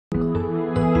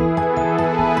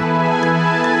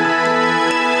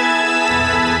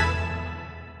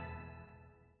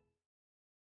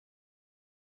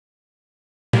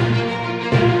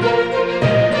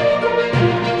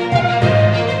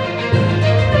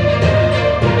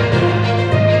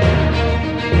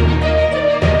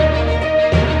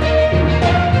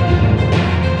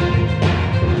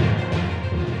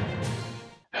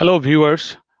Hello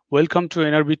viewers, welcome to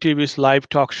NRB TV's live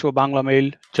talk show Bangla Mail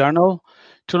Journal.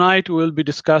 Tonight we will be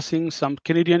discussing some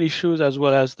Canadian issues as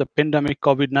well as the pandemic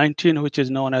COVID-19, which is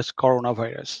known as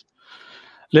coronavirus.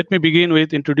 Let me begin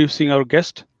with introducing our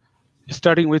guest,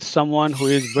 starting with someone who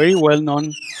is very well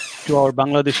known to our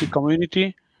Bangladeshi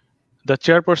community, the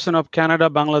chairperson of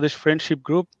Canada-Bangladesh Friendship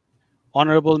Group,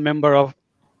 Honorable Member of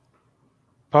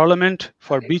Parliament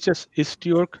for Beaches East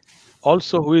York,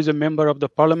 also who is a member of the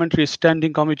Parliamentary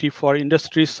Standing Committee for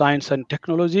Industry, Science and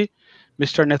Technology,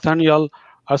 Mr. Nathaniel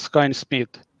Erskine-Smith.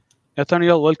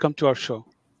 Nathaniel, welcome to our show.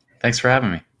 Thanks for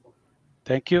having me.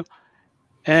 Thank you.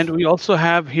 And we also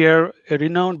have here a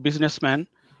renowned businessman,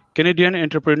 Canadian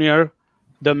entrepreneur,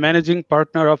 the managing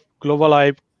partner of Global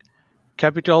Life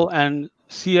Capital and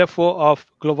CFO of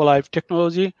Global Life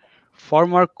Technology,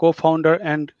 former co-founder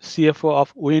and CFO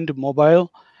of Wind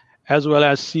Mobile, as well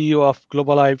as CEO of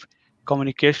Global Life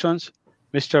Communications,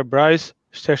 Mr. Bryce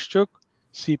Seshchuk,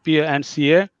 CPA and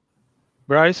CA.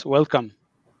 Bryce, welcome.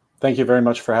 Thank you very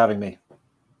much for having me.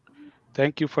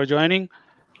 Thank you for joining.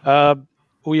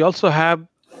 We also have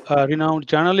a renowned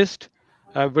journalist,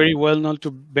 very well known to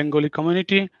Bengali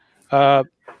community,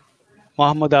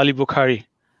 Muhammad Ali Bukhari.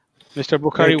 Mr.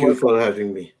 Bukhari, thank you for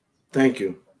having me. Thank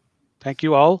you. Thank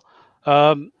you all.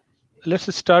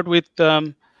 Let's start with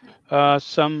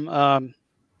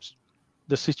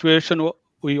the situation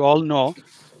we all know.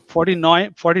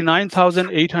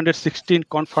 49,816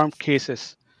 confirmed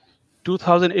cases,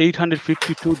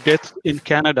 2,852 deaths in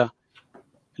Canada.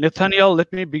 Nathaniel,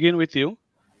 let me begin with you.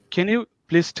 Can you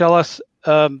please tell us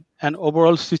an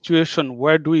overall situation?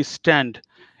 Where do we stand?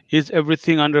 Is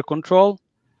everything under control?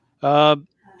 You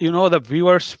know, the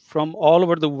viewers from all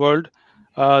over the world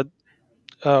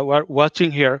were watching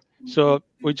here. So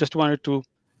we just wanted to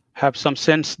have some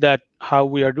sense that how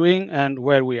we are doing and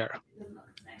where we are.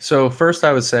 So first,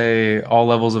 I would say all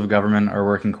levels of government are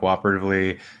working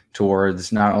cooperatively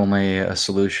towards not only a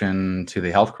solution to the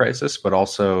health crisis, but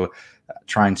also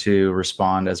trying to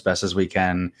respond as best as we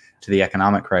can to the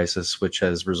economic crisis, which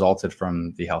has resulted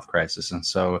from the health crisis. And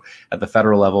so at the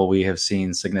federal level, we have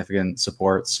seen significant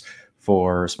supports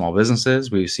for small businesses.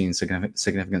 We've seen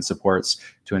significant supports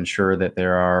to ensure that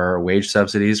there are wage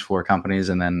subsidies for companies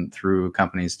and then through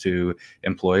companies to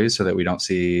employees so that we don't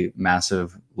see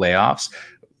massive layoffs.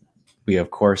 We,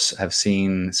 of course, have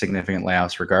seen significant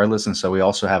layoffs regardless. And so we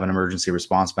also have an emergency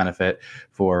response benefit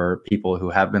for people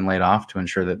who have been laid off to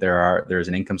ensure that there's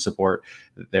an income support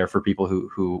there for people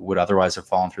who would otherwise have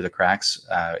fallen through the cracks,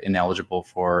 ineligible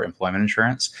for employment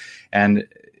insurance. And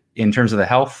in terms of the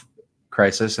health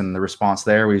crisis and the response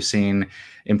there, we've seen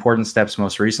important steps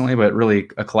most recently, but really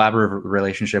a collaborative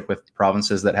relationship with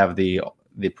provinces that have the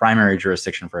primary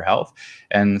jurisdiction for health.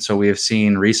 And so we have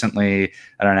seen recently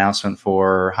an announcement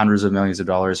for hundreds of millions of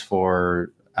dollars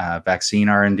for vaccine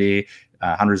R&D,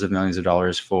 hundreds of millions of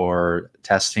dollars for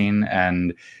testing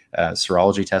and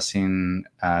serology testing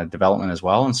development as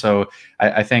well. And so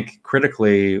I think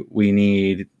critically, we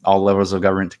need all levels of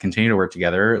government to continue to work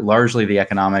together. Largely the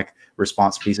economic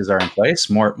response pieces are in place,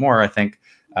 more I think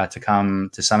to come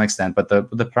to some extent, but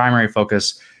the primary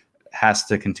focus has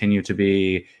to continue to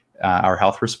be our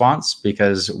health response,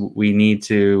 because we need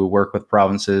to work with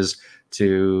provinces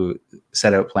to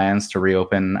set out plans to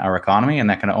reopen our economy, and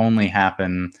that can only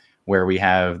happen where we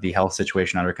have the health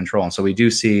situation under control. And so we do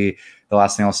see, the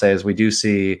last thing I'll say is we do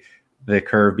see the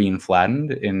curve being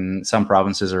flattened. In some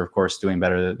provinces are, of course, doing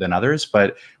better than others,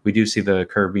 but we do see the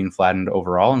curve being flattened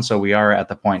overall. And so we are at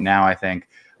the point now, I think,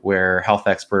 where health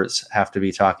experts have to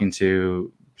be talking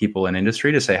to people in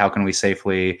industry to say, how can we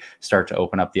safely start to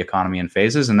open up the economy in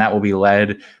phases? And that will be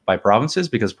led by provinces,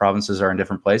 because provinces are in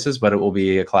different places, but it will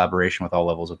be a collaboration with all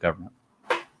levels of government.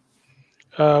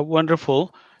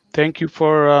 Wonderful. Thank you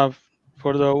for the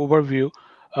overview.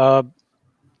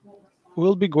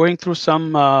 We'll be going through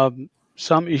some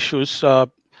issues.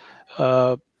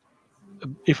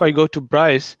 If I go to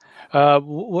Bryce,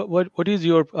 what is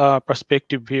your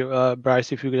perspective here,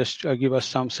 Bryce? If you could just give us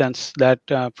some sense that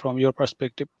from your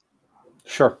perspective.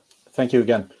 Sure. Thank you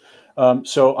again.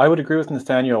 So I would agree with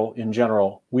Nathaniel in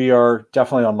general. We are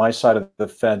definitely on my side of the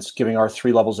fence, giving our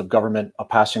 3 levels of government a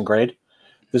passing grade.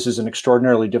 This is an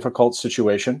extraordinarily difficult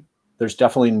situation. There's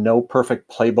definitely no perfect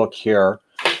playbook here.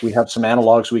 We have some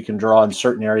analogs we can draw in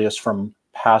certain areas from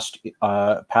past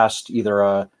either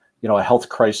a health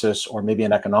crisis or maybe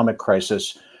an economic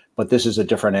crisis, but this is a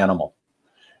different animal.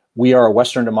 We are a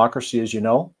Western democracy, as you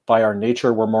know. By our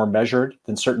nature, we're more measured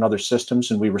than certain other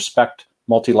systems, and we respect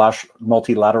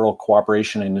multilateral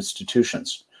cooperation in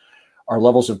institutions. Our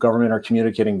levels of government are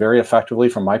communicating very effectively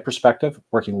from my perspective,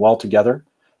 working well together.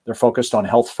 They're focused on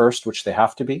health first, which they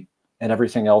have to be, and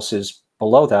everything else is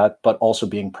below that, but also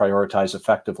being prioritized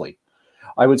effectively.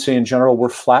 I would say in general, we're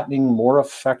flattening more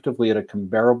effectively at a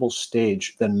comparable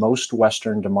stage than most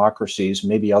Western democracies,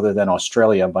 maybe other than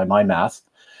Australia by my math,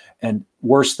 and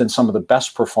worse than some of the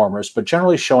best performers, but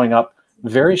generally showing up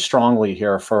very strongly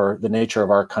here for the nature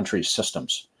of our country's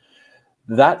systems.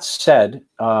 That said,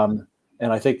 and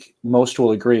I think most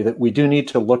will agree that we do need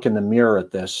to look in the mirror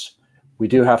at this. We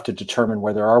do have to determine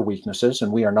where there are weaknesses,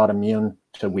 and we are not immune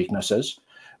to weaknesses.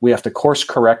 We have to course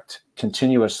correct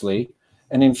continuously.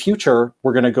 And in future,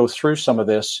 we're going to go through some of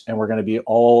this, and we're going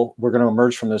to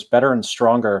emerge from this better and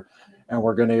stronger, and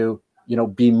we're going to,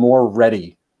 be more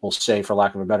ready, we'll say, for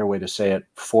lack of a better way to say it,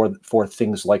 for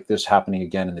things like this happening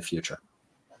again in the future.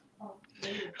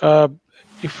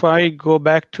 If I go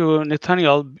back to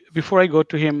Nathaniel, before I go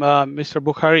to him, Mr.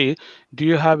 Bukhari, do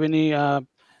you have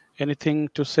anything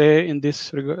to say in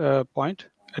this point,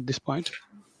 at this point?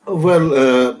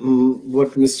 Well,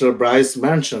 what Mr. Bryce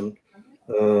mentioned,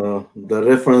 the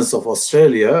reference of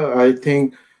Australia, I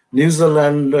think New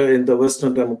Zealand in the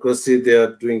Western democracy, they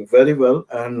are doing very well.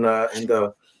 And in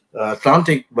the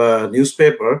Atlantic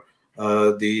newspaper,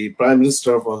 the Prime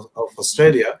Minister of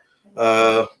Australia,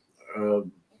 her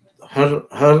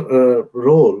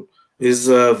role is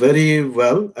very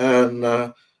well.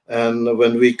 And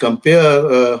when we compare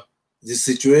the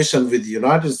situation with the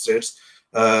United States,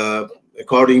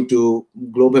 according to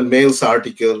Globe and Mail's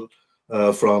article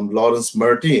from Lawrence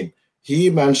Martin, he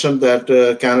mentioned that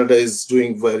Canada is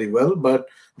doing very well. But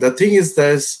the thing is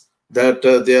this, that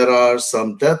there are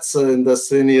some deaths in the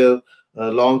senior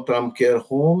long-term care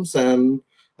homes and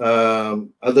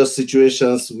other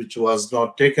situations which was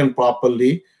not taken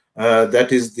properly.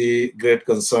 That is the great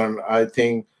concern. I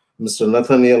think Mr.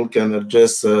 Nathaniel can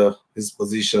address his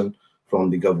position from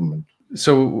the government.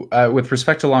 So with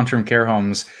respect to long-term care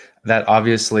homes, that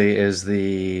obviously is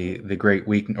the great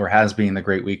weakness, or has been the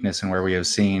great weakness, and where we have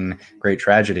seen great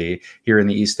tragedy. Here in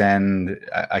the East End,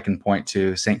 I can point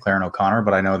to St. Clair and O'Connor,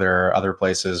 but I know there are other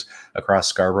places across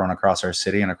Scarborough and across our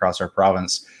city and across our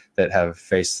province that have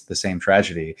faced the same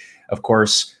tragedy. Of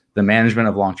course, the management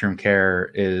of long-term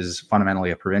care is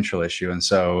fundamentally a provincial issue, and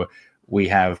so we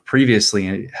have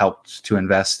previously helped to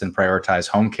invest and prioritize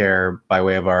home care by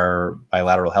way of our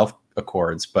bilateral health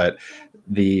accords, but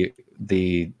the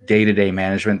day-to-day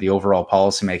management, the overall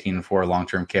policymaking for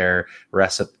long-term care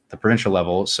rests at the provincial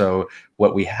level. So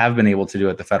what we have been able to do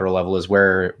at the federal level is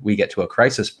where we get to a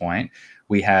crisis point,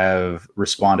 we have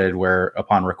responded where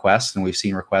upon request, and we've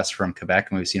seen requests from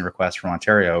Quebec and we've seen requests from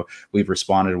Ontario. We've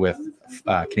responded with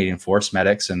Canadian Force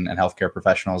medics and healthcare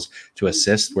professionals to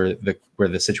assist where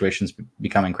the situation's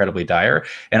become incredibly dire.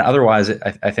 And otherwise,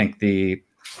 I think the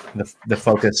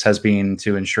focus has been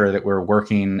to ensure that we're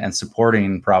working and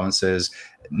supporting provinces,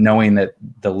 knowing that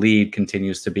the lead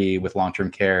continues to be with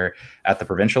long-term care at the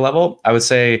provincial level. I would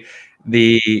say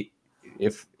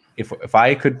if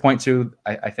I could point to,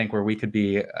 I think where we could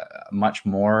be much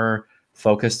more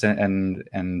focused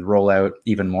and roll out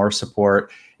even more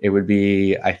support, it would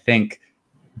be, I think,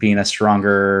 being a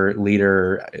stronger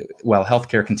leader. While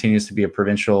healthcare continues to be a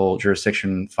provincial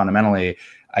jurisdiction fundamentally,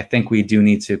 I think we do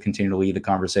need to continue to lead the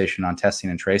conversation on testing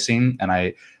and tracing. And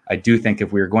I do think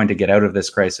if we're going to get out of this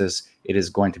crisis, it is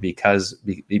going to be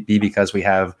because we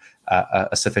have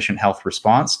a sufficient health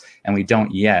response. And we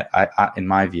don't yet, in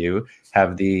my view,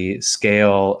 have the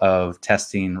scale of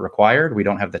testing required. We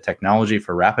don't have the technology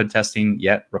for rapid testing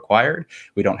yet required.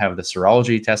 We don't have the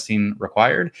serology testing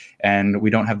required. And we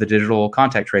don't have the digital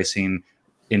contact tracing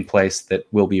in place that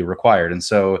will be required. And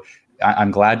so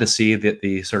I'm glad to see that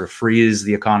the sort of freeze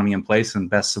the economy in place and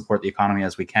best support the economy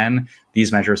as we can.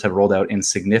 These measures have rolled out in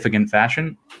significant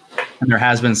fashion. And there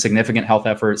has been significant health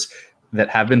efforts that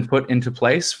have been put into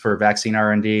place for vaccine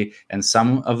R&D, and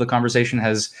some of the conversation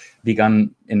has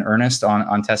begun in earnest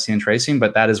on testing and tracing.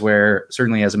 But that is where,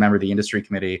 certainly as a member of the industry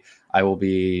committee, I will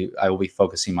be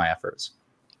focusing my efforts.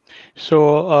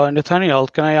 So Nathaniel,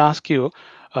 can I ask you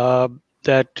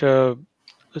that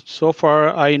so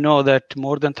far I know that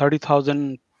more than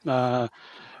 30,000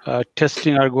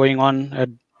 testing are going on at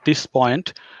this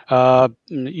point.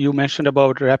 You mentioned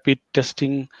about rapid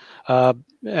testing.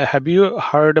 Have you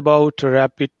heard about a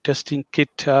rapid testing kit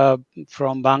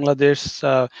from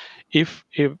Bangladesh? If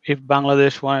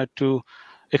Bangladesh wanted to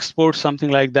export something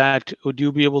like that, would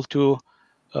you be able to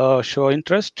show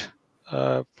interest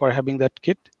for having that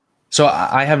kit? So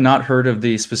I have not heard of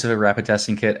the specific rapid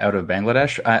testing kit out of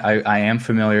Bangladesh. I am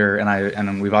familiar,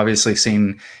 and we've obviously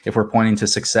seen, if we're pointing to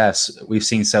success, we've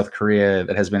seen South Korea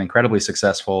that has been incredibly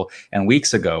successful. And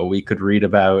weeks ago, we could read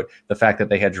about the fact that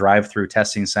they had drive-through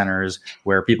testing centers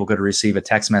where people could receive a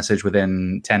text message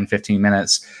within 10, 15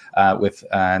 minutes with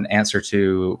an answer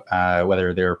to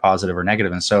whether they're positive or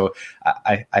negative. And so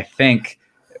I think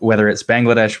whether it's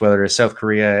Bangladesh, whether it's South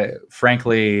Korea,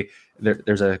 frankly,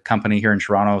 there's a company here in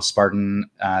Toronto, Spartan,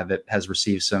 that has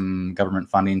received some government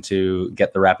funding to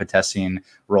get the rapid testing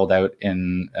rolled out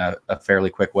in a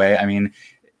fairly quick way. I mean,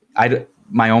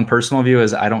 my own personal view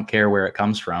is I don't care where it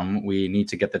comes from. We need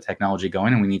to get the technology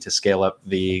going, and we need to scale up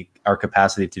our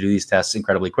capacity to do these tests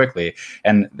incredibly quickly.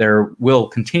 And there will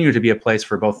continue to be a place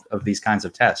for both of these kinds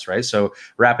of tests, right? So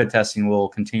rapid testing will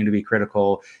continue to be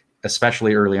critical,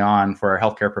 especially early on for our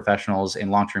healthcare professionals in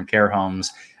long-term care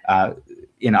homes,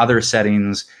 in other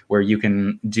settings where you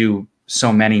can do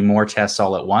so many more tests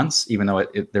all at once, even though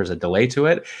there's a delay to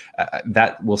it.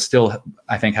 That will still,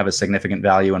 I think, have a significant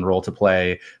value and role to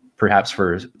play, perhaps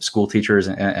for school teachers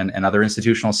and other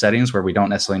institutional settings where we don't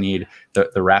necessarily need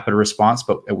the rapid response,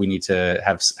 but we need to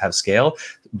have scale.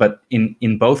 But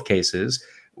in both cases,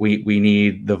 we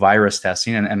need the virus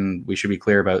testing, and we should be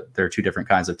clear about there are two different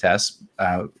kinds of tests,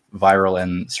 viral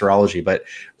and serology. But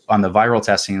on the viral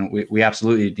testing, we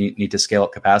absolutely need to scale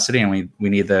up capacity, and we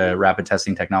need the rapid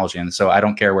testing technology. And so I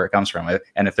don't care where it comes from.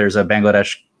 And if there's a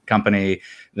Bangladesh company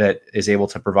that is able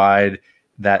to provide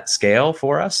that scale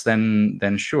for us, then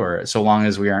sure, so long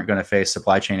as we aren't going to face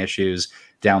supply chain issues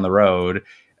down the road,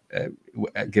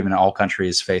 given all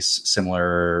countries face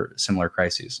similar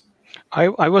crises.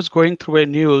 I was going through a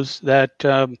news that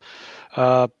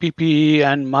PPE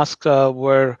and masks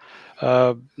were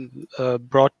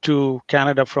brought to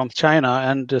Canada from China,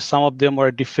 and some of them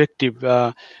were defective.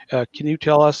 Can you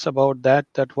tell us about that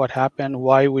what happened,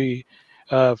 why we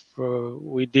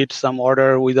did some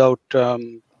order without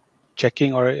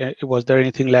checking, or was there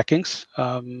anything lackings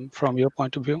from your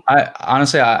point of view?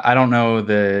 Honestly, I don't know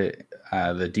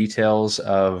the details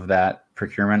of that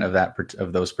procurement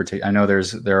of those particular. I know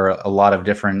there are a lot of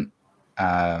different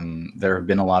there have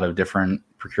been a lot of different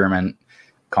procurement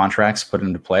contracts put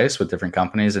into place with different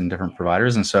companies and different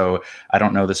providers. And so I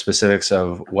don't know the specifics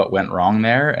of what went wrong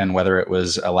there and whether it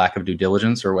was a lack of due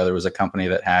diligence or whether it was a company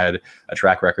that had a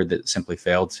track record that simply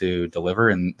failed to deliver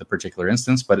in the particular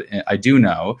instance. But I do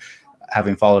know,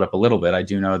 having followed up a little bit, I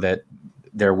do know that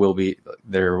there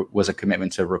was a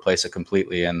commitment to replace it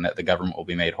completely, and that the government will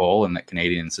be made whole, and that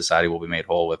Canadian society will be made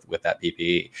whole with that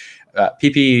PPE.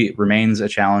 PPE remains a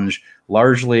challenge,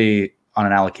 largely on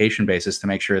an allocation basis, to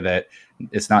make sure that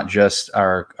it's not just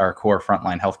our core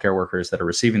frontline healthcare workers that are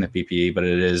receiving the PPE, but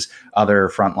it is other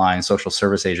frontline social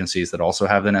service agencies that also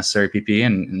have the necessary PPE.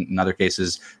 And in other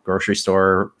cases, grocery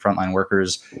store frontline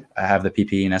workers have the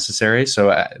PPE necessary.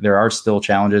 So there are still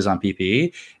challenges on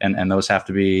PPE, and those have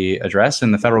to be addressed.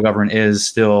 And the federal government is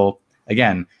still,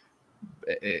 again,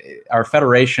 our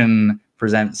federation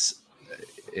presents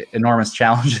enormous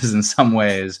challenges in some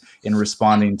ways in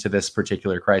responding to this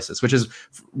particular crisis, which is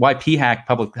why PHAC,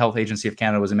 Public Health Agency of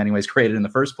Canada, was in many ways created in the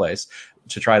first place,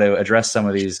 to try to address some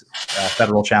of these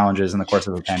federal challenges in the course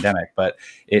of the pandemic. But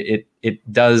it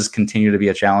does continue to be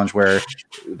a challenge where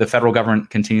the federal government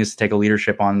continues to take a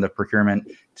leadership on the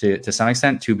procurement to some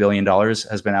extent. $2 billion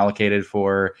has been allocated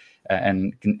for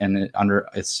and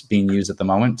it's being used at the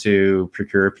moment to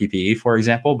procure PPE, for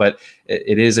example. But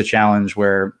it is a challenge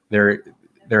where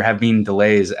there have been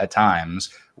delays at times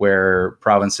where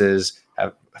provinces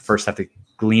first have to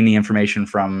glean the information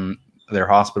from their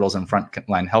hospitals and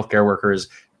frontline healthcare workers.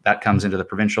 That comes into the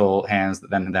provincial hands,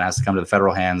 then has to come to the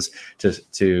federal hands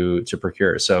to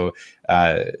procure. So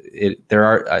I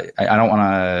don't want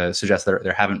to suggest that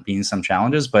there haven't been some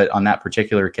challenges, but on that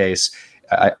particular case,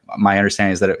 my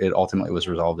understanding is that it ultimately was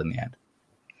resolved in the end.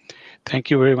 Thank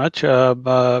you very much.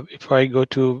 If I go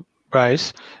to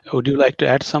Bryce, would you like to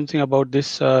add something about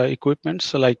this equipment,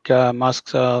 so like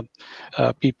masks,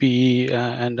 PPE,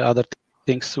 and other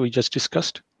things we just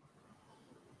discussed?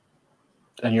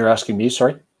 And you're asking me,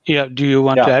 sorry? Yeah, do you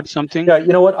want to add something? Yeah, you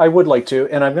know what, I would like to,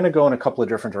 and I'm going to go in a couple of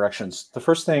different directions. The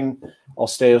first thing I'll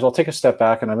say is I'll take a step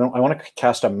back, and I want to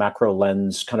cast a macro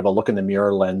lens, kind of a look in the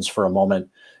mirror lens for a moment,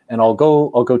 and I'll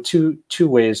go two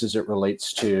ways as it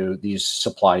relates to these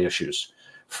supply issues.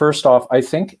 First off, I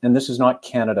think, and this is not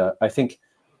Canada, I think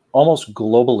almost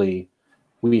globally,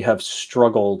 we have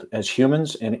struggled as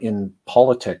humans and in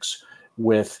politics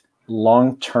with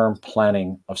long-term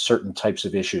planning of certain types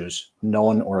of issues,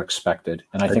 known or expected.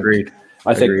 And I think, Agreed.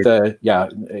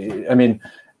 I mean,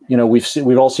 you know,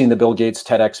 we've all seen the Bill Gates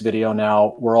TEDx video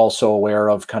now. We're also aware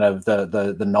of kind of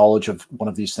the knowledge of one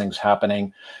of these things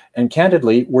happening. And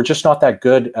candidly, we're just not that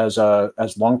good as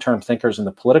long-term thinkers in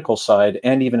the political side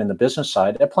and even in the business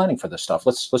side at planning for this stuff.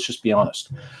 Let's just be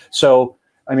honest. So,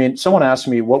 I mean, someone asked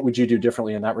me, what would you do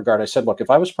differently in that regard? I said, look, if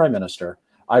I was prime minister,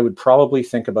 I would probably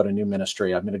think about a new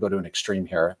ministry. I'm going to go to an extreme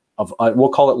here of, we'll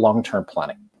call it long-term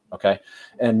planning. Okay.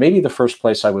 And maybe the first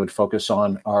place I would focus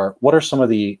on are, what are some of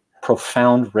the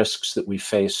profound risks that we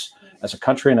face as a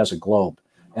country and as a globe?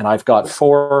 And I've got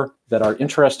 4 that are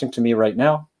interesting to me right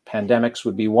now. Pandemics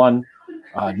would be one,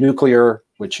 nuclear,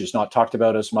 which is not talked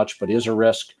about as much, but is a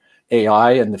risk,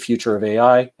 AI and the future of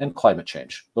AI, and climate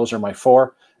change. Those are my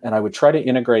 4. And I would try to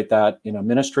integrate that in a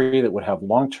ministry that would have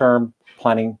long-term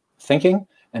planning thinking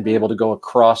and be able to go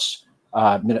across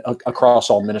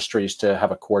all ministries to have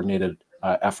a coordinated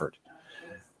effort.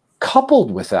 Coupled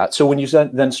with that, so when you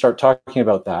then start talking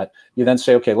about that, you then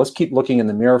say, okay, let's keep looking in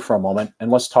the mirror for a moment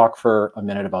and let's talk for a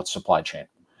minute about supply chain.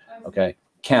 Okay,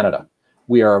 Canada,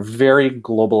 we are a very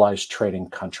globalized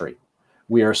trading country.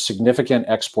 We are a significant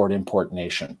export-import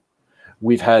nation.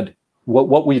 We've had,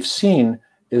 what we've seen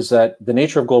is that the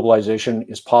nature of globalization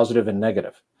is positive and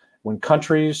negative. When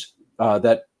countries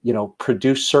that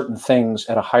produce certain things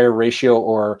at a higher ratio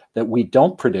or that we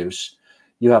don't produce,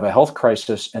 you have a health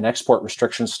crisis and export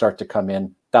restrictions start to come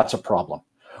in, that's a problem.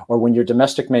 Or when your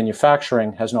domestic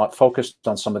manufacturing has not focused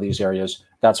on some of these areas,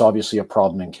 that's obviously a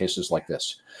problem in cases like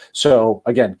this. So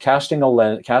again, casting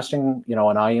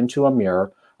an eye into a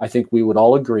mirror, I think we would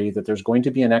all agree that there's going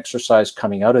to be an exercise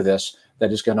coming out of this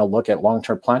that is going to look at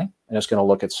long-term planning and it's going to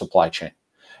look at supply chain.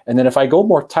 And then if I go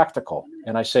more tactical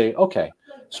and I say, okay,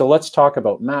 so let's talk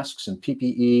about masks and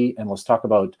PPE and let's talk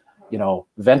about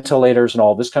ventilators and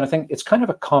all this kind of thing. It's kind of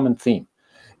a common theme,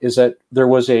 is that there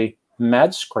was a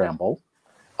mad scramble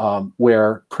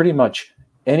where pretty much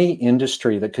any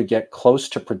industry that could get close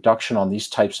to production on these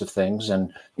types of things,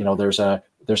 and there's a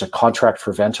contract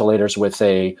for ventilators with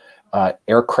a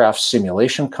aircraft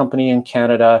simulation company in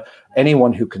Canada.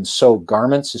 Anyone who can sew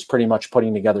garments is pretty much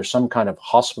putting together some kind of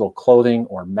hospital clothing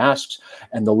or masks,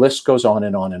 and the list goes on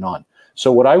and on and on.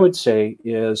 So what I would say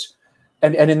is,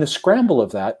 and in the scramble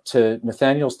of that, to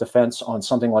Nathaniel's defense on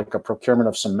something like a procurement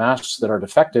of some masks that are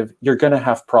defective, you're going to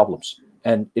have problems.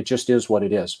 And it just is what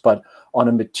it is. But on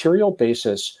a material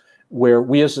basis, where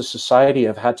we as a society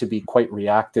have had to be quite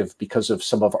reactive because of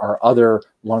some of our other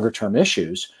longer term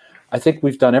issues, I think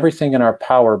we've done everything in our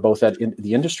power, both at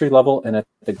the industry level and at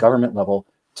the government level,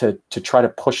 to try to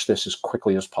push this as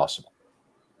quickly as possible.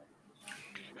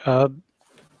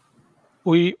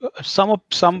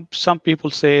 Some people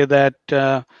say that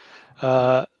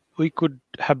we could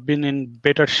have been in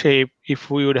better shape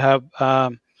if we would have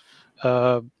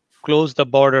closed the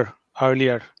border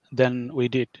earlier than we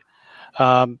did.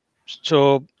 Like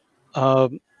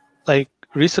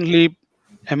recently,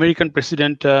 American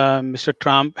President Mr.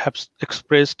 Trump has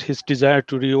expressed his desire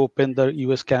to reopen the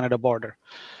U.S.-Canada border.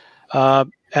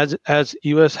 As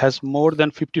U.S. has more than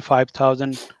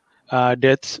 55,000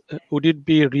 deaths, would it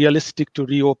be realistic to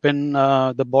reopen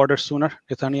the border sooner,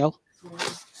 Nathaniel?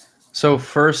 So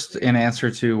first, in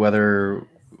answer to whether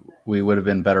we would have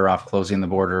been better off closing the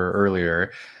border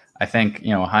earlier, I think,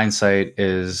 hindsight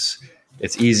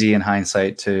it's easy in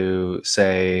hindsight to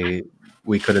say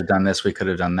we could have done this, we could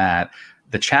have done that.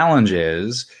 The challenge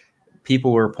is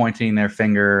people were pointing their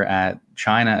finger at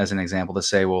China as an example to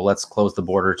say, well, let's close the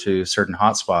border to certain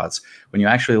hotspots. When you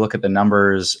actually look at the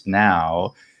numbers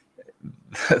now,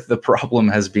 the problem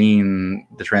has been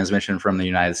the transmission from the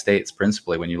United States,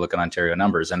 principally when you look at Ontario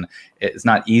numbers. And it's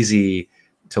not easy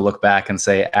to look back and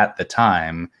say at the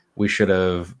time, we should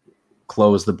have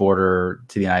closed the border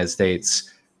to the United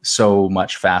States so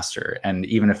much faster. And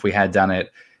even if we had done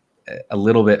it a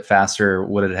little bit faster,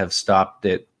 would it have stopped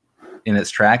it in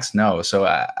its tracks? No. So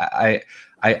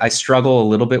I struggle a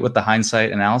little bit with the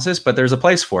hindsight analysis, but there's a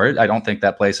place for it. I don't think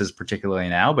that place is particularly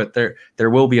now, but there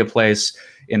will be a place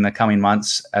in the coming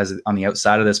months as on the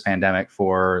outside of this pandemic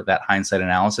for that hindsight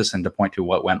analysis and to point to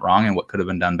what went wrong and what could have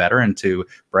been done better. And to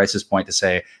Bryce's point, to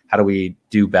say, how do we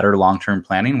do better long-term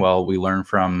planning? Well, we learn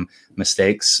from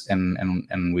mistakes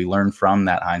and we learn from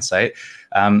that hindsight.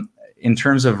 In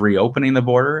terms of reopening the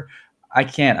border, I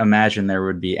can't imagine there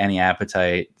would be any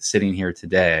appetite sitting here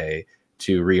today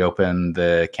to reopen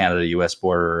the Canada-US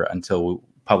border until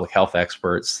public health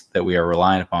experts that we are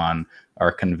relying upon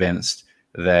are convinced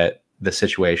that the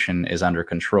situation is under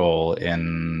control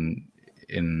in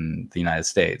the United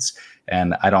States.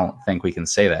 And I don't think we can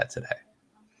say that today.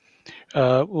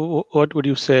 What would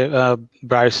you say,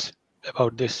 Bryce,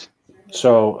 about this?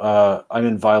 So I'm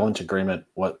in violent agreement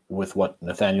with what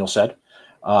Nathaniel said.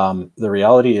 The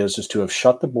reality is to have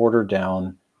shut the border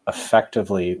down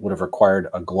effectively would have required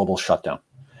a global shutdown.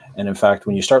 And in fact,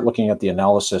 when you start looking at the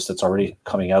analysis that's already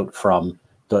coming out from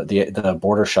the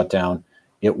border shutdown,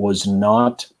 it was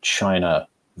not China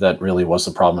that really was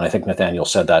the problem. And I think Nathaniel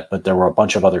said that, but there were a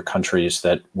bunch of other countries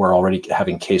that were already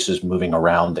having cases moving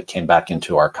around that came back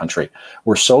into our country.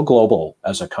 We're so global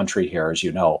as a country here, as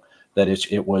you know, that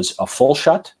it was a full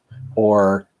shut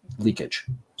or leakage.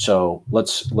 So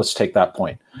let's take that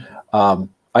point.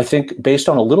 I think based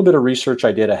on a little bit of research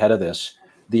I did ahead of this,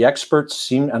 the experts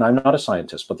seem, and I'm not a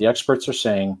scientist, but the experts are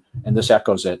saying, and this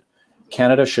echoes it,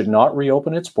 Canada should not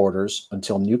reopen its borders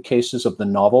until new cases of the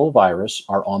novel virus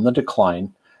are on the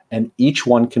decline, and each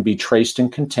one can be traced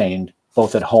and contained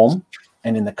both at home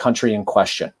and in the country in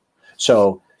question.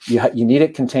 So you need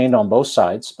it contained on both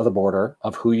sides of the border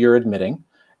of who you're admitting,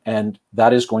 and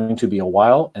that is going to be a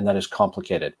while, and that is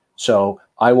complicated. So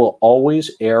I will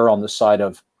always err on the side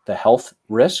of the health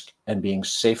risk and being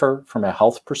safer from a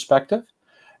health perspective.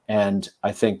 And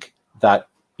I think that,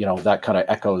 that kind of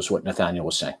echoes what Nathaniel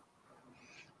was saying.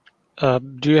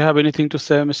 Do you have anything to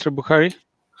say, Mr. Bukhari?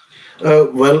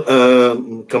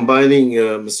 Combining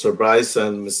Mr. Bryce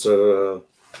and Mr.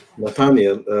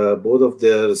 Nathaniel, both of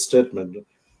their statement,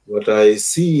 what I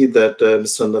see that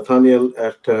Mr. Nathaniel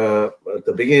at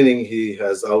the beginning, he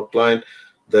has outlined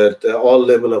that all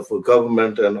level of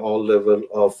government and all level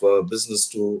of business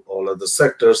to all other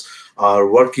sectors are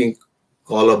working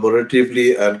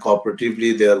collaboratively and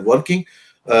cooperatively. They are working.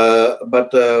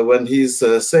 But when he's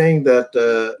saying that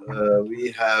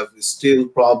we have still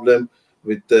problem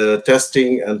with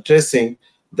testing and tracing,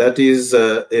 that is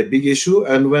a big issue.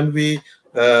 And when we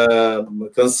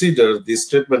consider the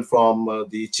statement from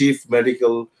the Chief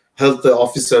Medical Health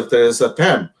Officer, Teresa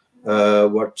Tam,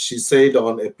 what she said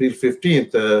on April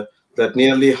 15th, that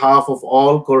nearly half of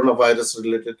all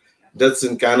coronavirus-related deaths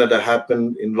in Canada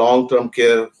happen in long-term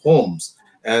care homes,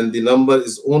 and the number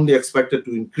is only expected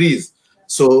to increase.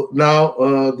 So now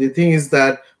the thing is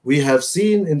that we have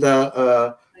seen in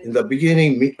the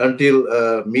beginning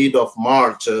until mid of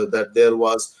March that there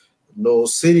was no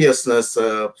seriousness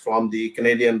from the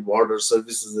Canadian Border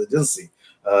Services Agency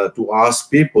to ask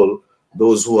people,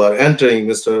 those who are entering.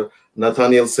 Mr.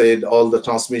 Nathaniel said all the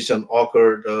transmission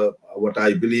occurred, what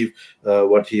I believe,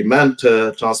 what he meant,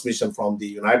 transmission from the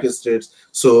United States.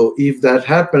 So if that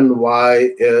happened,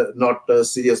 why not a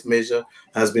serious measure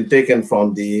has been taken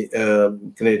from the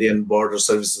Canadian Border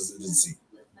Services Agency?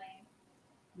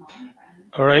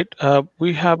 All right.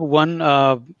 We have one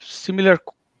similar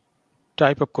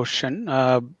type of question.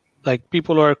 Like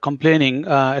people are complaining,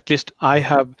 at least I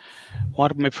have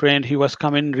one of my friend, he was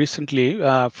coming recently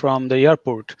from the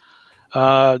airport.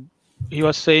 He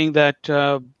was saying that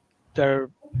there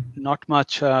not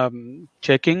much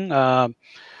checking at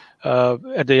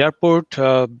the airport.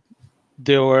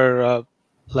 There were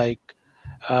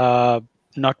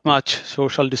not much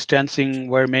social distancing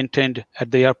were maintained at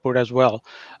the airport as well.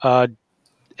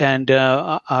 And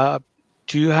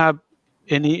do you have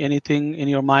anything in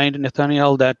your mind,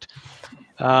 Nathaniel, that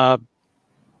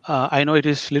I know it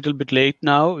is a little bit late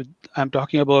now. I'm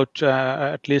talking about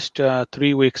at least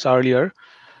 3 weeks earlier,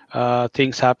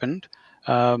 things happened.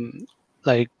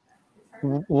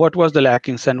 What was the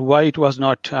lackings and why it was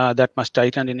not that much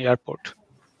tightened in the airport?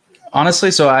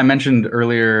 Honestly, so I mentioned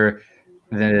earlier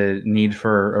the need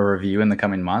for a review in the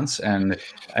coming months. And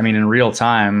I mean, in real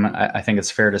time, I think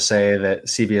it's fair to say that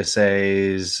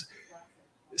CBSA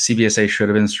should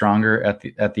have been stronger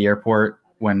at the airport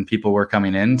when people were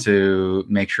coming in to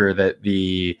make sure that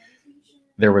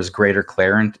there was greater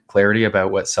clarity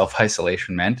about what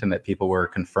self-isolation meant and that people were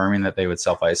confirming that they would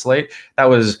self-isolate.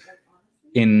 The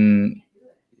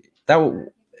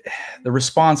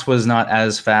response was not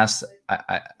as fast.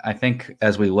 I think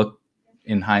as we look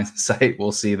in hindsight,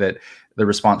 we'll see that the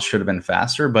response should have been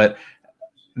faster, but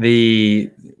we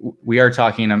are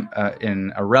talking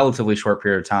in a relatively short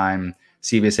period of time.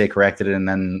 CBSA corrected it, and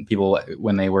then people,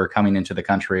 when they were coming into the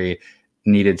country,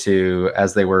 needed to,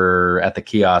 as they were at the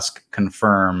kiosk,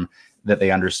 confirm that they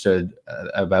understood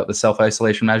about the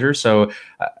self-isolation measures. So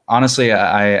honestly,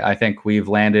 I think we've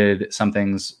landed some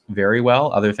things very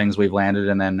well. Other things we've landed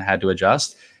and then had to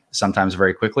adjust, sometimes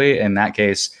very quickly. In that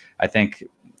case, I think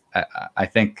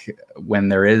when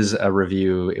there is a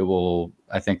review,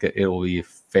 I think it will be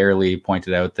fairly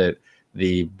pointed out that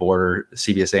the border,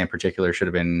 CBSA in particular, should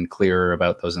have been clearer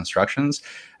about those instructions.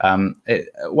 One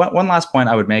last point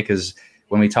I would make is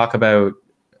when we talk about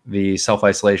the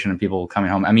self-isolation and people coming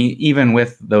home, I mean, even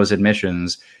with those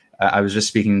admissions, I was just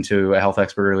speaking to a health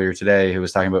expert earlier today who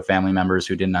was talking about family members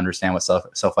who didn't understand what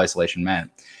self-isolation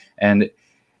meant. And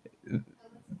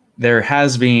there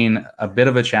has been a bit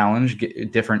of a challenge,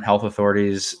 different health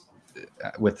authorities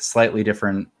with slightly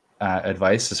different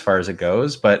advice as far as it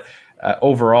goes. But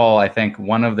overall, I think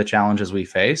one of the challenges we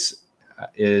face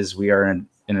is we are in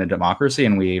a democracy,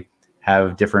 and we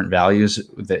have different values,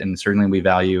 and certainly we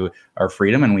value our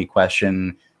freedom, and we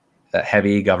question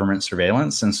heavy government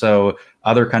surveillance. And so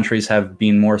other countries have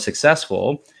been more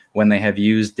successful when they have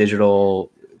used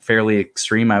digital, fairly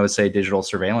extreme, I would say, digital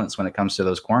surveillance when it comes to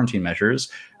those quarantine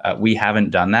measures. We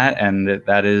haven't done that, and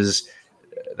that is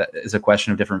a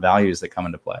question of different values that come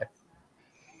into play.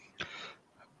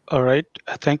 All right,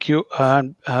 thank you.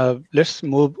 Let's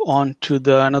move on to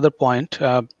another point.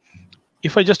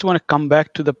 If I just want to come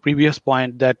back to the previous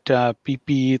point that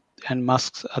PPE and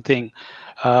masks thing,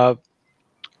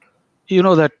 you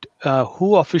know that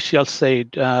WHO officials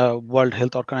said, World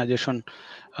Health Organization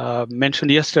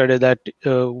mentioned yesterday that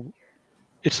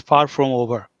it's far from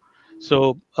over.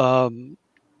 So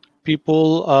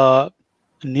people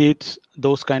need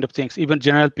those kind of things, even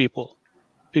general people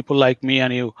like me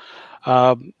and you.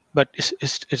 But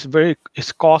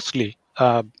it's costly.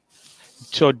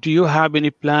 So do you have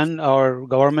any plan, or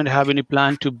government have any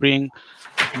plan to bring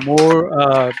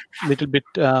more, little bit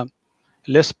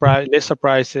lesser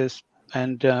prices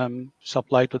and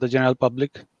supply to the general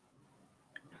public?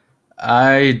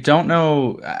 I don't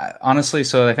know, honestly.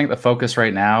 So I think the focus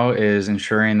right now is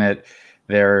ensuring that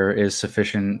there is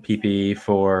sufficient PPE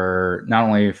for not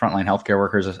only frontline healthcare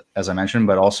workers, as I mentioned,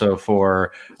 but also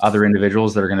for other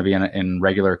individuals that are going to be in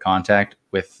regular contact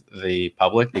with the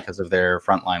public because of their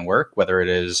frontline work, whether it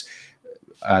is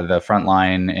the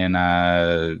frontline in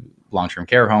a long-term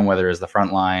care home, whether it is the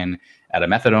frontline at a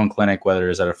methadone clinic, whether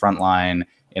it is at a frontline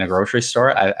in a grocery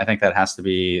store. I think that has to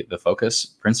be the focus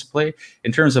principally.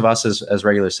 In terms of us as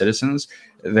regular citizens,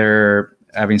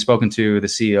 having spoken to the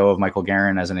CEO of Michael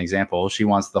Garron as an example, she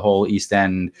wants the whole East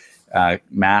End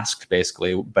masked,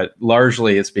 basically. But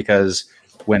largely it's because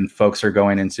when folks are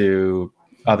going into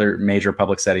other major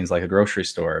public settings like a grocery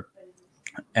store,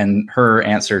 and her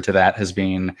answer to that has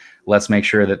been, let's make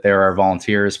sure that there are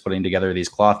volunteers putting together these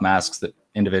cloth masks that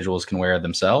individuals can wear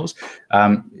themselves.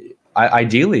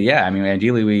 Ideally, yeah. I mean,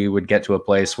 ideally we would get to a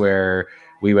place where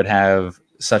we would have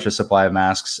such a supply of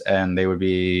masks and they would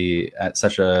be at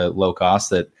such a low cost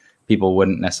that people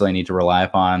wouldn't necessarily need to rely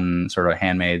upon sort of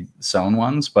handmade sewn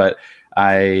ones. But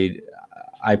I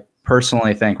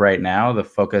personally think right now the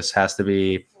focus has to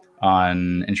be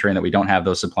on ensuring that we don't have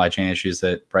those supply chain issues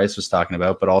that Bryce was talking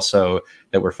about, but also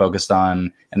that we're focused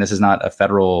on, and this is not a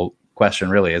federal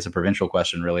question really, it's a provincial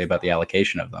question really about the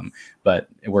allocation of them, but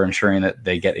we're ensuring that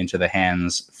they get into the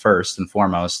hands first and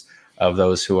foremost of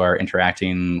those who are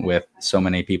interacting with so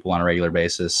many people on a regular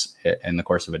basis in the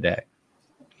course of a day.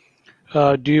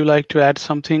 Do you like to add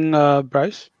something,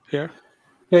 Bryce, here?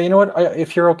 Yeah, you know what,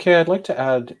 if you're okay, I'd like to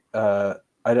add,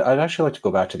 I'd actually like to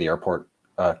go back to the airport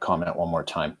comment one more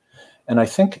time. And I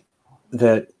think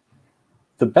that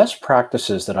the best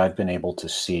practices that I've been able to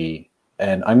see,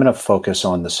 and I'm going to focus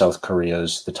on the South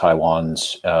Koreas, the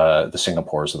Taiwans, the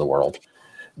Singapores of the world.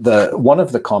 One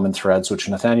of the common threads, which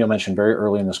Nathaniel mentioned very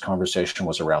early in this conversation,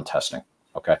 was around testing.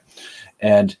 Okay,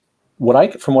 and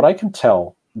from what I can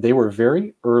tell, they were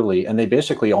very early, and they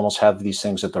basically almost have these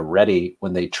things at the ready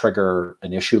when they trigger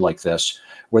an issue like this,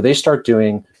 where they start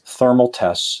doing thermal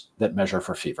tests that measure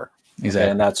for fever. Exactly.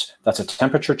 Okay? And that's a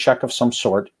temperature check of some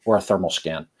sort or a thermal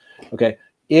scan. Okay.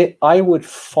 I would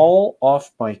fall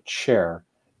off my chair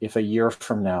if a year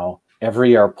from now,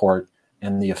 every airport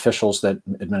and the officials that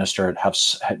administer it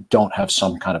don't have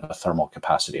some kind of a thermal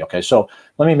capacity. Okay, so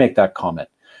let me make that comment.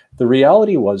 The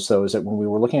reality was, though, is that when we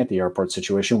were looking at the airport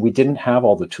situation, we didn't have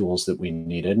all the tools that we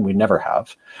needed, and we never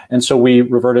have. And so we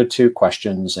reverted to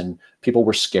questions, and people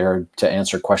were scared to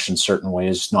answer questions certain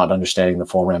ways, not understanding the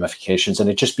full ramifications, and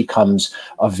it just becomes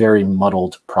a very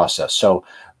muddled process. So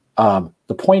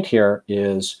the point here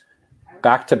is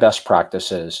back to best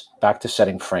practices, back to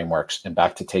setting frameworks, and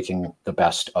back to taking the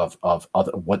best of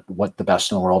other, what the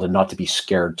best in the world, and not to be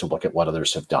scared to look at what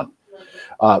others have done.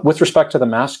 With respect to the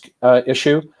mask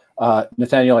issue,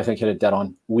 Nathaniel, I think, hit it dead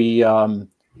on.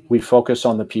 We focus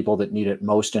on the people that need it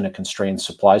most in a constrained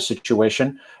supply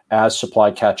situation. As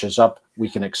supply catches up, we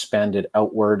can expand it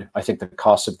outward. I think the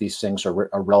costs of these things are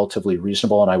relatively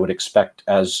reasonable, and I would expect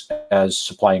as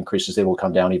supply increases, they will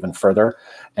come down even further,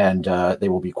 and they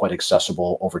will be quite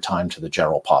accessible over time to the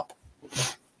general pop.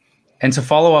 And to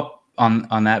follow up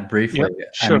On that briefly, Yeah,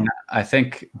 sure. I mean, I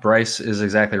think Bryce is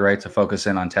exactly right to focus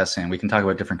in on testing. We can talk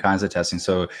about different kinds of testing.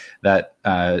 So that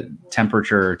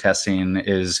temperature testing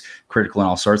is critical in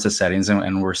all sorts of settings,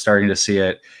 and we're starting to see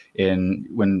it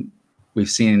when we've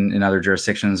seen in other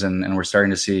jurisdictions, and we're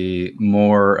starting to see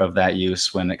more of that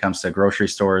use when it comes to grocery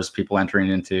stores, people entering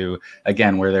into,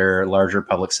 again, where there are larger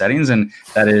public settings. And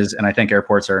that is, and I think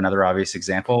airports are another obvious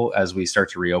example as we start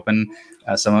to reopen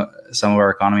some of our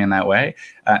economy in that way.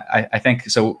 I think,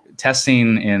 so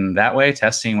testing in that way,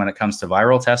 testing when it comes to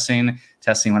viral testing,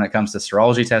 testing when it comes to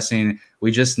serology testing,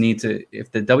 we just need to,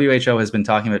 if the WHO has been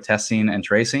talking about testing and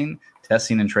tracing,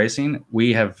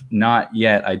 we have not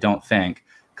yet, I don't think,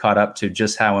 caught up to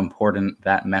just how important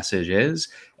that message is.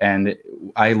 And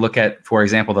I look at, for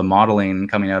example, the modeling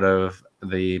coming out of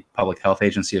the Public Health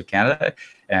Agency of Canada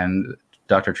and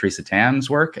Dr. Theresa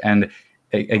Tam's work. And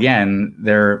again,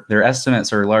 their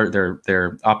estimates are large,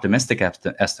 their optimistic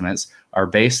estimates are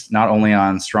based not only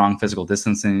on strong physical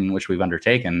distancing, which we've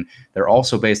undertaken, they're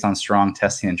also based on strong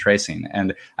testing and tracing.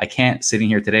 And I can't, sitting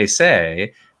here today,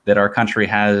 say that our country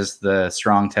has the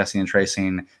strong testing and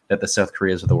tracing that the South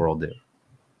Koreas of the world do.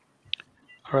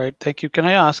 All right, thank you. Can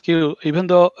I ask you, even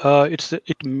though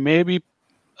it may be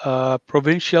a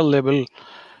provincial level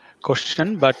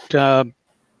question, but I'm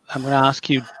going to ask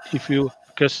you if you,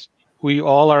 because we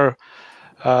all are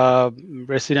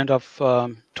resident of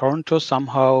Toronto.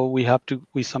 Somehow we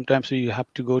sometimes we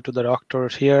have to go to the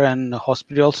doctors here and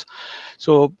hospitals.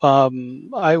 So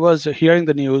I was hearing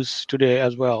the news today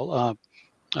as well.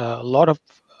 A lot of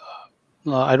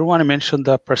I don't want to mention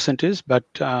the percentage, but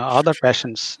other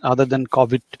patients, other than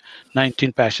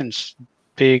COVID-19 patients,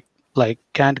 they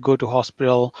can't go to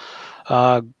hospital.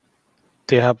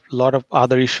 They have a lot of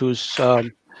other issues.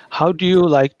 How do you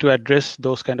like to address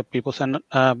those kind of people? And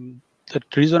the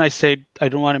reason I said I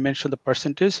don't want to mention the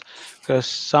percentage, because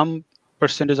some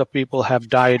percentage of people have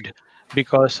died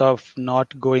because of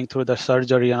not going through the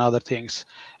surgery and other things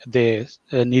they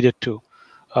needed to.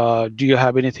 Do you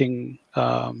have anything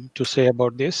to say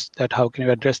about this? That how can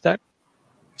you address that?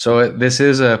 So this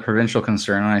is a provincial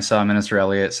concern. And I saw Minister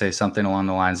Elliott say something along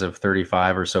the lines of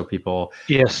 35 or so people.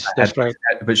 Yes, that's right.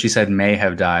 But she said may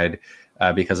have died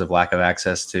because of lack of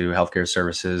access to healthcare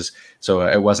services. So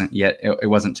it wasn't yet. It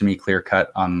wasn't to me clear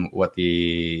cut on what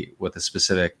the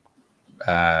specific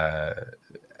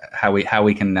how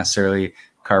we can necessarily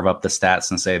carve up the stats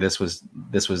and say this was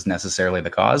necessarily the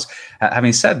cause.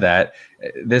 Having said that,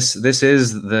 this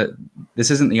isn't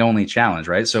the only challenge,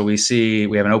 right? So we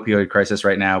have an opioid crisis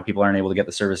right now. People aren't able to get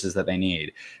the services that they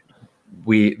need.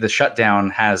 The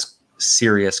shutdown has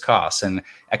serious costs, and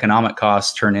economic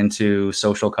costs turn into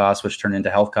social costs, which turn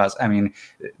into health costs. I mean,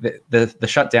 the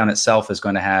shutdown itself is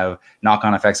going to have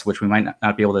knock-on effects, which we might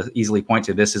not be able to easily point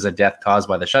to. This is a death caused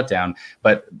by the shutdown,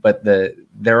 but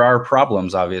there are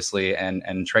problems, obviously,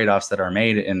 and trade-offs that are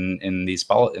made in these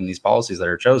policies that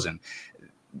are chosen.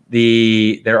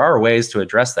 There are ways to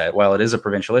address that. While it is a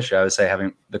provincial issue, I would say,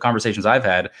 having the conversations I've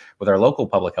had with our local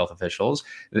public health officials,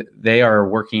 they are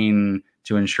working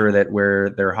to ensure that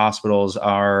where their hospitals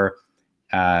are,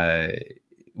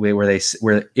 where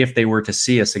if they were to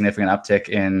see a significant uptick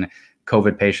in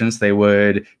COVID patients, they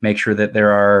would make sure that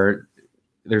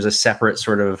there's a separate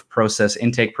sort of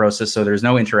intake process, so there's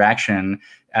no interaction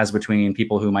as between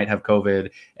people who might have COVID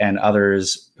and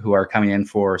others who are coming in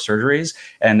for surgeries.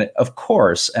 And of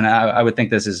course, and I would think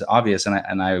this is obvious,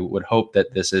 and I would hope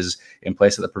that this is in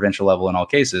place at the provincial level in all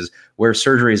cases where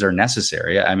surgeries are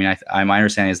necessary. I mean, my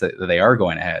understanding is that they are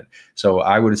going ahead. So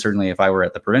I would certainly, if I were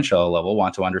at the provincial level,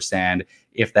 want to understand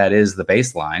if that is the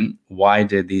baseline, why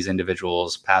did these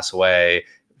individuals pass away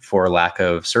for lack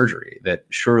of surgery? That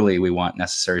surely we want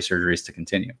necessary surgeries to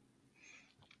continue.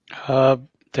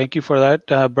 Thank you for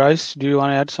that. Bryce, do you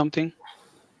want to add something?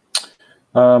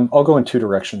 I'll go in two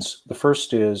directions. The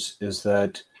first is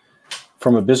that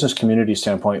from a business community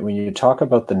standpoint, when you talk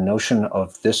about the notion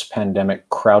of this pandemic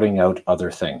crowding out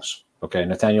other things, okay,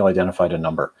 Nathaniel identified a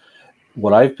number.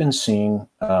 What I've been seeing,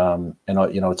 and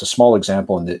it's a small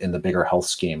example in the bigger health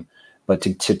scheme, but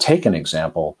to take an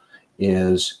example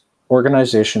is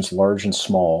organizations large and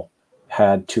small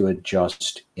had to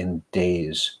adjust in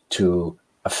days to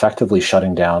effectively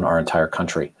shutting down our entire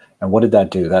country. And what did that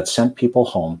do? That sent people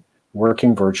home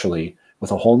working virtually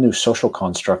with a whole new social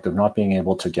construct of not being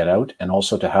able to get out, and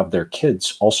also to have their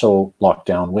kids also locked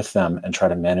down with them and try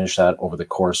to manage that over the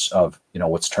course of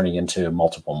what's turning into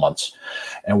multiple months.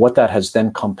 And what that has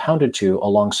then compounded to,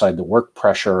 alongside the work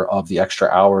pressure of the extra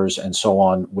hours and so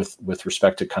on with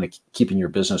respect to kind of keeping your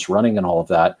business running and all of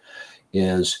that,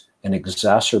 is an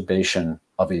exacerbation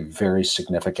of a very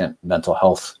significant mental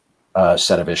health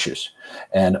set of issues.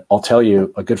 And I'll tell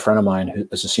you, a good friend of mine who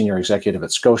is a senior executive at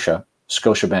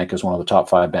Scotiabank is one of the top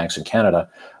 5 banks in Canada.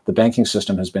 The banking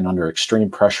system has been under extreme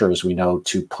pressure, as we know,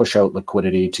 to push out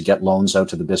liquidity, to get loans out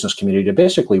to the business community, to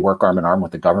basically work arm in arm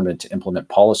with the government to implement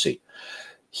policy.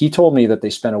 He told me that they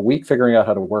spent a week figuring out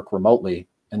how to work remotely,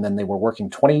 and then they were working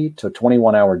 20 to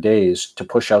 21-hour days to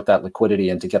push out that liquidity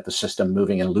and to get the system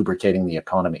moving and lubricating the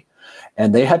economy.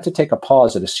 And they had to take a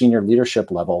pause at a senior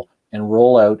leadership level and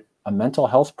roll out a mental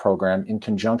health program in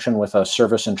conjunction with a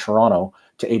service in Toronto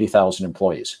to 80,000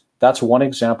 employees. That's one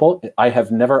example.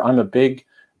 I'm a big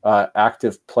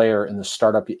active player in the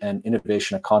startup and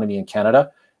innovation economy in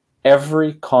Canada.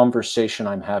 Every conversation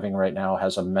I'm having right now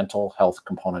has a mental health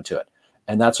component to it.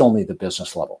 And that's only the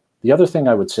business level. The other thing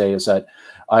I would say is that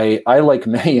I like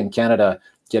many in Canada,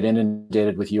 get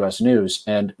inundated with US news.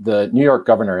 And the New York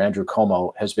governor, Andrew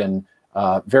Cuomo, has been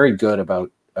very good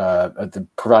about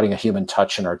providing a human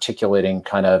touch and articulating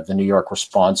kind of the New York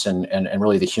response and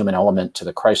really the human element to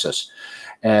the crisis.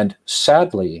 And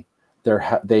sadly,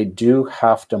 they do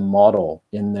have to model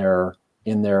in their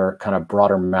kind of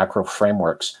broader macro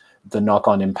frameworks the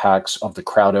knock-on impacts of the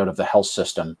crowd out of the health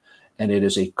system. And it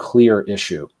is a clear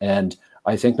issue. And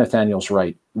I think Nathaniel's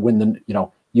right. When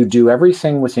you do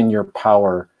everything within your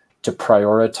power to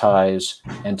prioritize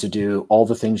and to do all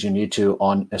the things you need to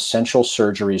on essential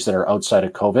surgeries that are outside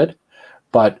of COVID,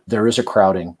 but there is a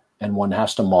crowding, and one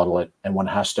has to model it, and one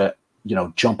has to,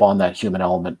 jump on that human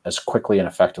element as quickly and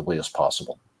effectively as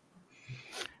possible.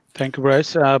 Thank you,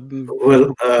 Bryce. I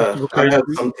have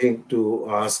something to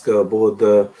ask both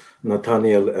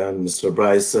Nathaniel and Mr.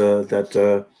 Bryce,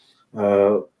 that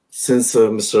since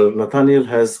Mr. Nathaniel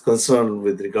has concern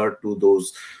with regard to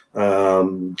those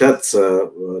deaths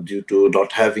due to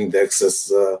not having the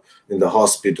access in the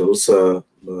hospitals,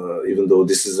 even though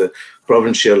this is a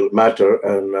provincial matter,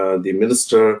 and the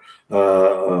Minister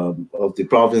of the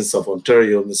province of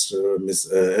Ontario,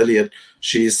 Miss Elliott,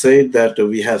 she said that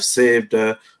we have saved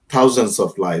thousands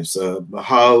of lives.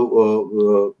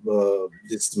 How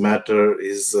this matter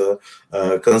is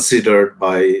considered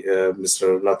by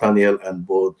Mr. Nathaniel and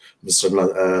both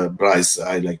Mr. Bryce?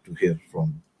 I'd like to hear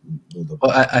from both of them.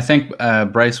 Well, I think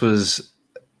Bryce was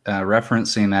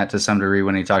referencing that to some degree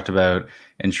when he talked about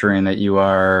ensuring that you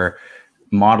are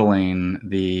modeling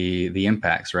the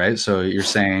impacts, right? So you're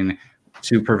saying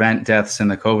to prevent deaths in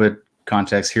the COVID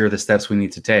context, here are the steps we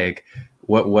need to take.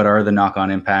 What are the knock-on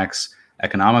impacts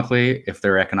economically? If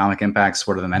there are economic impacts,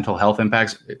 what are the mental health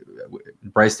impacts?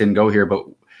 Bryce didn't go here, but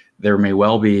there may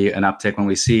well be an uptick when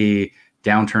we see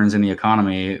downturns in the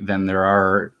economy. Then there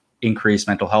are increased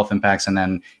mental health impacts, and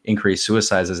then increased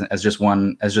suicides as just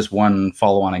one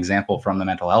follow-on example from the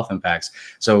mental health impacts.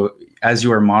 So as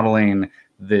you are modeling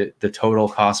the total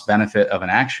cost benefit of an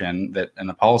action and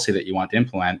the policy that you want to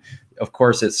implement, of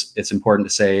course it's important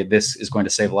to say this is going to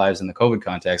save lives in the COVID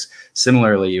context.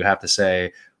 Similarly, you have to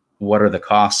say, what are the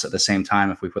costs at the same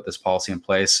time if we put this policy in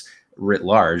place writ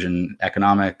large, and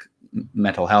economic,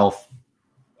 mental health,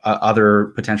 other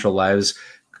potential lives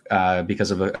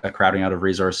because of a crowding out of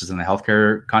resources in the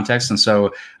healthcare context. And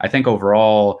so I think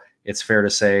overall, it's fair to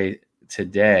say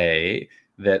today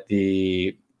that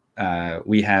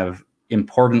we have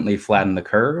importantly flattened the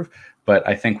curve, but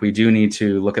I think we do need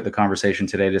to look at the conversation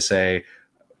today to say,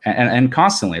 and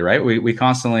constantly, right? We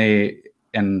constantly,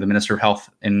 and the Minister of Health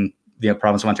in the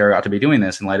province of Ontario ought to be doing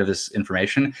this in light of this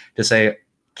information, to say,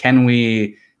 can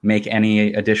we make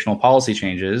any additional policy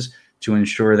changes to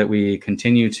ensure that we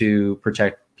continue to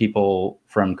protect people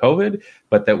from COVID,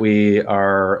 but that we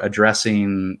are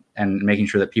addressing and making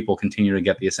sure that people continue to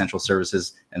get the essential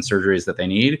services and surgeries that they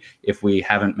need, if we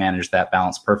haven't managed that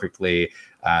balance perfectly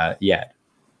yet.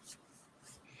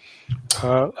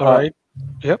 All right.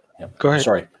 Yep. Go ahead.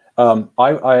 Sorry.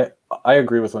 I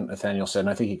agree with what Nathaniel said, and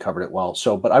I think he covered it well.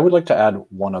 But I would like to add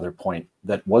one other point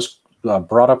that was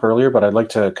brought up earlier, but I'd like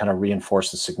to kind of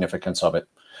reinforce the significance of it.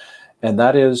 And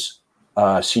that is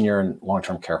senior and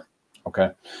long-term care.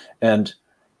 Okay. And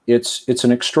it's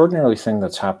an extraordinary thing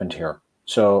that's happened here.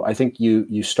 So I think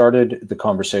you started the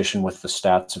conversation with the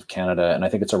stats of Canada, and I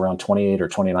think it's around 28 or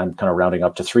 29, kind of rounding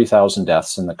up to 3,000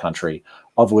 deaths in the country,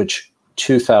 of which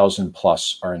 2,000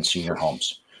 plus are in senior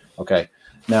homes. Okay.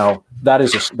 Now that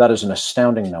is an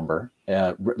astounding number,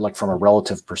 like from a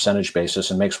relative percentage basis,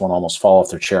 and makes one almost fall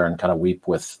off their chair and kind of weep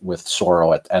with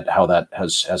sorrow at how that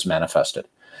has manifested.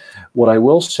 What I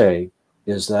will say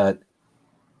is that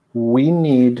we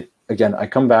need, again, I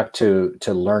come back to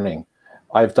learning.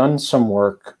 I've done some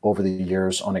work over the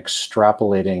years on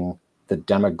extrapolating the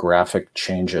demographic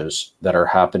changes that are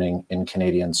happening in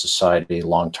Canadian society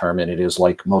long term, and it is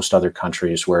like most other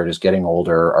countries where it is getting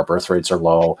older, our birth rates are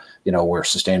low, we're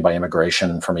sustained by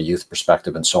immigration from a youth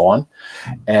perspective and so on.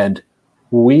 And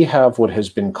we have what has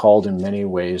been called in many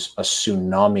ways a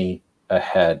tsunami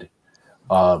ahead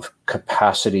of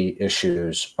capacity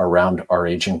issues around our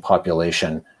aging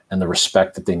population and the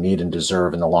respect that they need and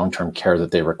deserve and the long-term care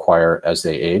that they require as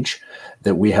they age,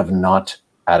 that we have not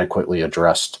adequately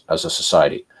addressed as a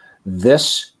society.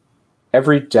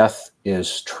 Every death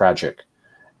is tragic.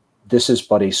 This is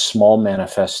but a small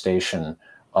manifestation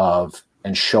of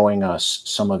and showing us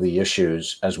some of the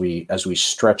issues as we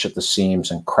stretch at the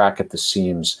seams and crack at the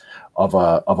seams of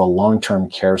a long-term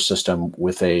care system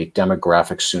with a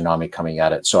demographic tsunami coming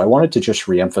at it. So I wanted to just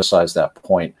reemphasize that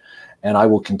point. And I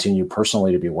will continue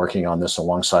personally to be working on this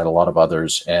alongside a lot of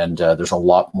others. And there's a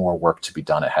lot more work to be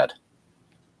done ahead.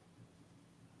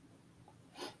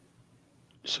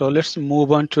 So let's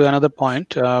move on to another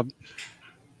point.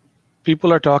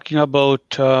 People are talking about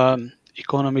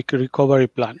economic recovery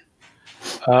plan.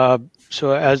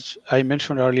 So as I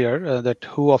mentioned earlier, that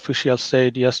WHO officials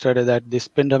said yesterday that this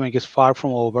pandemic is far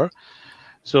from over.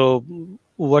 So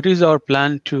what is our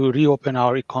plan to reopen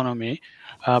our economy?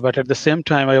 But at the same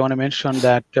time, I want to mention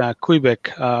that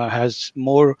Quebec has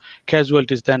more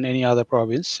casualties than any other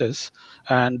provinces.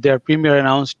 And their premier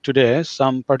announced today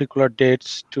some particular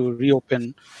dates to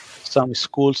reopen some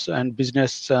schools and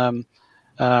business,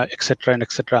 et cetera, and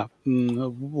et cetera.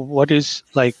 What is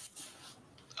like,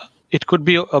 it could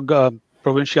be a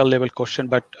provincial level question,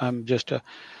 but I'm just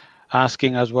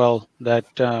asking as well that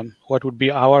what would be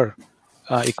our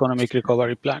economic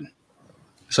recovery plan?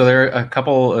 So there are a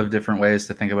couple of different ways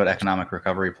to think about economic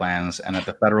recovery plans. And at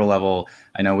the federal level,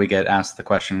 I know we get asked the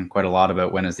question quite a lot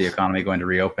about when is the economy going to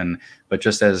reopen. But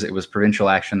just as it was provincial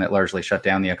action that largely shut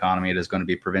down the economy, it is going to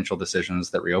be provincial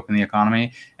decisions that reopen the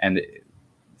economy. And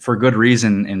for good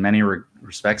reason in many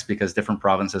respects, because different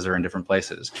provinces are in different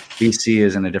places. BC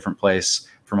is in a different place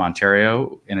from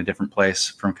Ontario, in a different place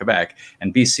from Quebec.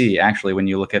 And BC, actually, when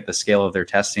you look at the scale of their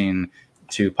testing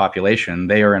to population,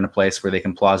 they are in a place where they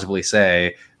can plausibly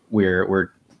say we're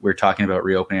talking about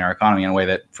reopening our economy in a way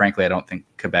that, frankly, I don't think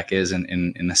Quebec is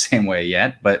in the same way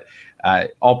yet. But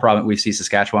all province, we see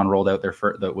Saskatchewan rolled out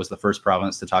that was the first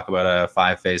province to talk about a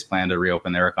 5-phase plan to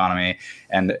reopen their economy.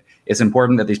 And it's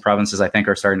important that these provinces, I think,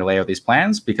 are starting to lay out these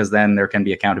plans, because then there can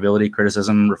be accountability,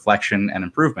 criticism, reflection, and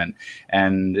improvement.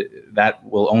 And that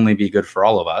will only be good for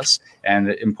all of us. And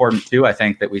important too, I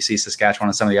think, that we see Saskatchewan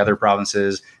and some of the other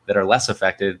provinces that are less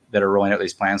affected that are rolling out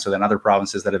these plans, so then other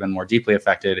provinces that have been more deeply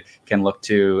affected can look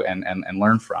to and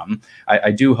learn from.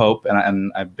 I do hope,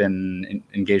 and I've been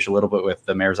engaged a little bit with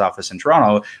the mayor's office in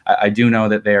Toronto, I do know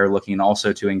that they are looking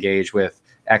also to engage with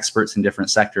experts in different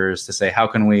sectors to say, how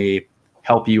can we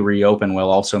help you reopen while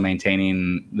also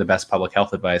maintaining the best public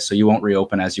health advice? So you won't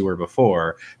reopen as you were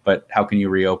before, but how can you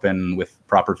reopen with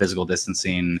proper physical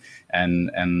distancing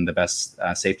and the best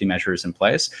safety measures in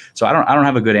place? So I don't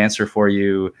have a good answer for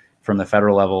you from the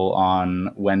federal level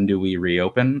on when do we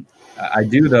reopen. I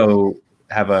do, though,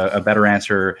 have a better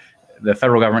answer. The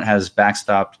federal government has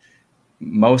backstopped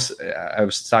most. I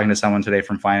was talking to someone today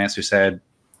from finance who said,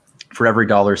 for every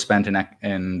dollar spent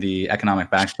in the economic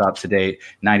backstop to date,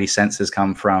 90 cents has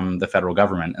come from the federal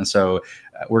government. And so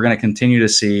we're going to continue to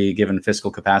see, given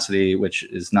fiscal capacity, which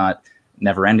is not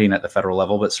never ending at the federal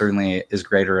level, but certainly is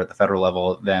greater at the federal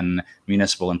level than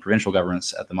municipal and provincial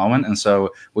governments at the moment. And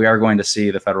so we are going to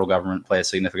see the federal government play a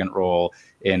significant role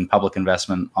in public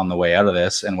investment on the way out of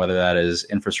this, and whether that is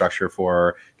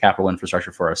capital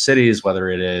infrastructure for our cities,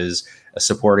 whether it is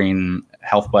supporting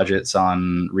health budgets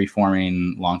on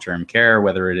reforming long-term care,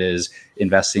 whether it is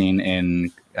investing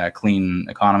in clean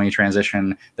economy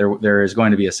transition, there is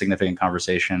going to be a significant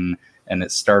conversation, and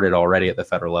it started already at the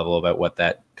federal level, about what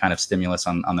that kind of stimulus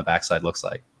on the backside looks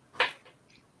like.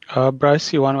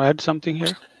 Bryce, you want to add something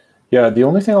here? Yeah, the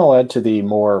only thing I'll add to the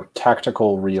more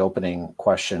tactical reopening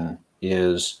question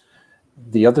is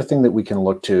the other thing that we can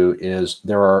look to is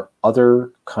there are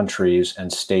other countries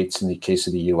and states in the case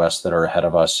of the US that are ahead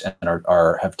of us and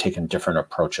have taken different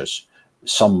approaches,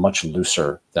 some much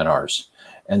looser than ours.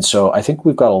 And so I think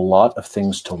we've got a lot of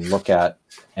things to look at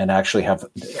and actually have,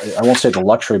 I won't say the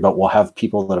luxury, but we'll have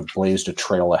people that have blazed a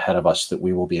trail ahead of us that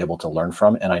we will be able to learn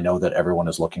from. And I know that everyone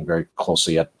is looking very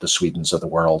closely at the Swedens of the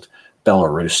world,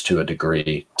 Belarus to a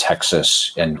degree,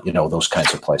 Texas, and those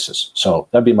kinds of places. So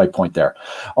that'd be my point there.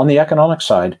 On the economic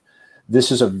side,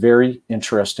 this is a very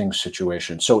interesting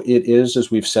situation. So it is,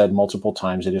 as we've said multiple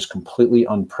times, it is completely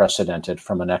unprecedented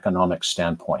from an economic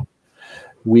standpoint.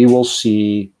 We will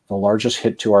see the largest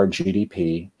hit to our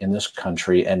GDP in this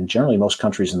country, and generally most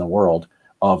countries in the world,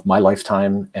 of my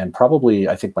lifetime, and probably,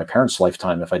 I think, my parents'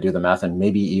 lifetime, if I do the math, and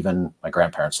maybe even my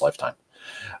grandparents' lifetime.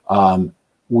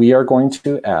 We are going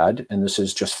to add, and this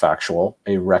is just factual,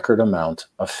 a record amount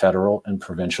of federal and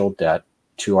provincial debt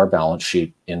to our balance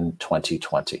sheet in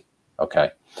 2020.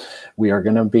 Okay. We are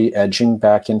going to be edging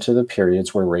back into the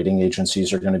periods where rating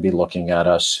agencies are going to be looking at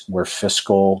us, where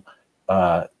fiscal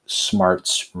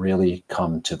smarts really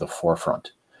come to the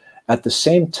forefront. At the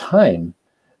same time,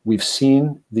 we've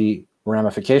seen the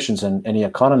ramifications, and any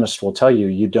economist will tell you,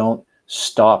 you don't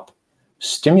stop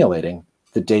stimulating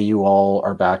the day you all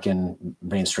are back in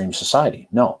mainstream society.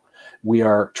 No, we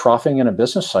are troughing in a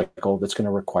business cycle that's going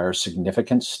to require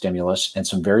significant stimulus and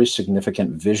some very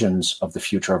significant visions of the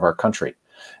future of our country.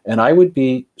 And I would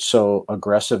be so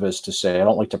aggressive as to say, I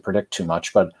don't like to predict too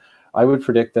much, but I would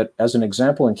predict that, as an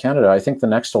example, in Canada, I think the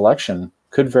next election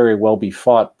could very well be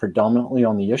fought predominantly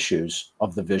on the issues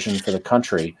of the vision for the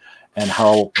country and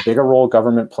how big a role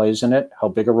government plays in it, how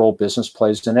big a role business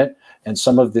plays in it, and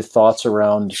some of the thoughts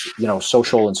around,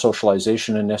 social and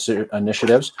socialization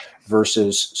initiatives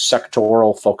versus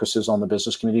sectoral focuses on the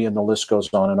business community, and the list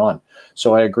goes on and on.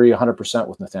 So I agree 100%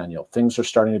 with Nathaniel. Things are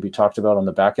starting to be talked about on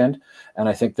the back end, and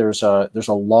I think there's a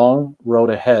long road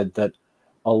ahead that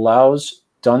allows,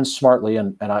 done smartly,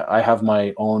 and I have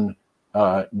my own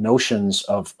notions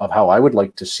of how I would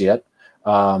like to see it,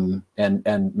 and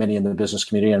many in the business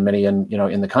community and many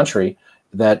in the country,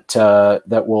 that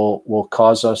that will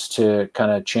cause us to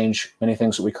kind of change many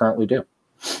things that we currently do.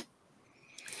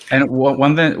 And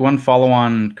one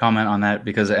follow-on comment on that,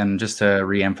 and just to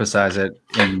re-emphasize it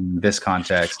in this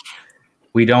context,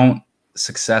 we don't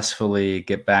successfully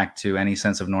get back to any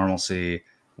sense of normalcy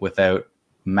without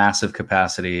massive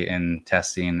capacity in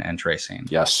testing and tracing.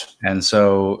 Yes. And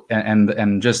so,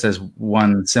 and just as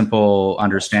one simple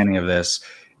understanding of this,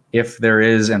 if there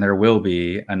is, and there will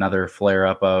be, another flare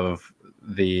up of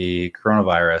the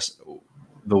coronavirus,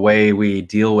 the way we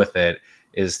deal with it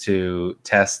is to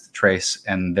test, trace,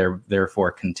 and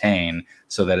therefore contain,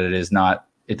 so that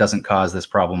it doesn't cause this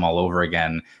problem all over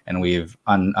again. And we've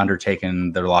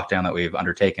undertaken the lockdown that we've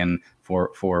undertaken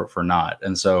for naught.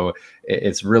 And so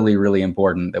it's really, really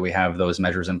important that we have those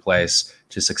measures in place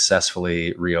to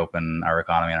successfully reopen our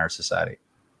economy and our society.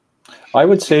 I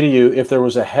would say to you, if there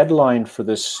was a headline for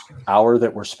this hour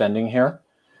that we're spending here,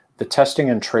 the testing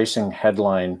and tracing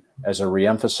headline, as a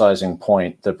re-emphasizing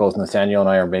point that both Nathaniel and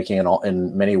I are making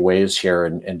in many ways here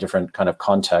in different kind of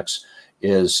contexts,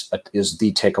 is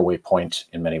the takeaway point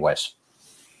in many ways.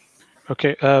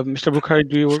 Okay, Mr. Bukhari,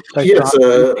 do you like yes,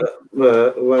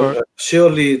 to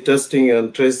surely testing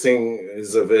and tracing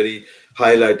is a very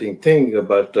highlighting thing,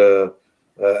 but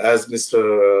as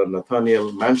Mr.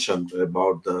 Nathaniel mentioned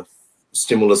about the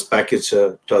stimulus package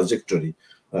trajectory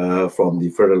from the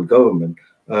federal government,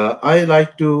 I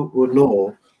like to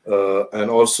know, and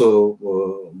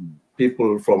also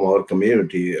people from our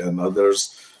community and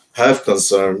others have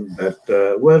concern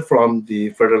that where from the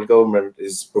federal government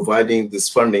is providing this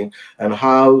funding and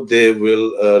how they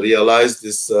will realize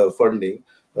this funding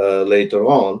later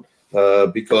on,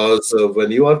 because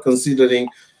when you are considering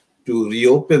to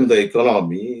reopen the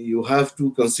economy, you have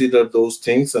to consider those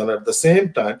things, and at the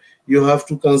same time you have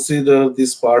to consider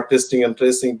this part testing and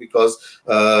tracing, because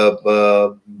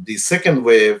the second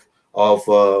wave of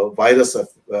virus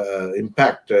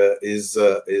impact is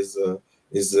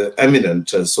imminent.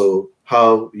 So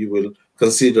how you will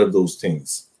consider those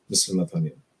things, Mr.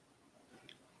 Nathaniel?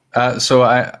 So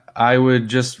I would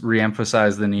just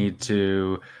reemphasize the need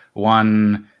to,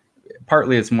 one,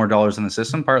 partly it's more dollars in the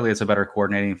system, partly it's a better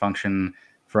coordinating function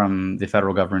from the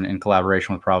federal government in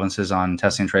collaboration with provinces on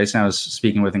testing and tracing. I was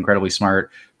speaking with incredibly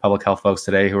smart public health folks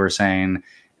today who were saying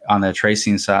on the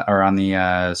tracing side, or on the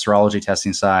serology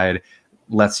testing side,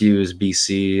 let's use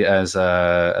BC as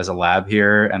a lab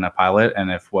here and a pilot.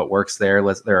 And if what works there,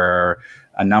 there are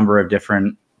a number of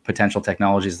different potential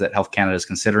technologies that Health Canada is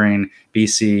considering.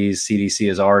 BC's CDC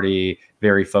is already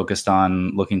very focused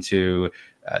on looking to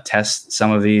test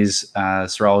some of these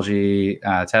serology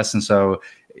tests. And so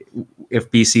if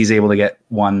BC is able to get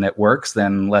one that works,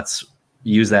 then let's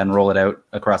use that and roll it out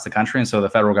across the country. And so the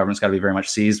federal government's got to be very much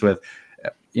seized with,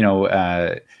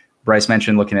 Bryce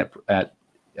mentioned looking at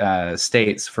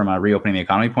states from a reopening the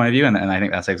economy point of view, and I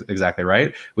think that's exactly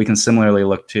right. We can similarly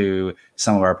look to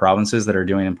some of our provinces that are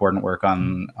doing important work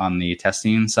on the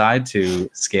testing side to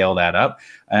scale that up.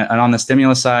 And on the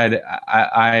stimulus side,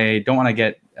 I don't want to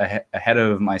get ahead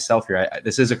of myself here.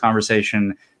 This is a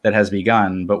conversation that has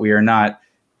begun, but we are not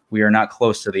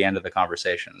close to the end of the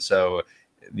conversation. So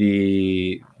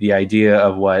the idea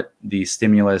of what the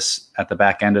stimulus at the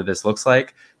back end of this looks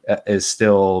like is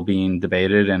still being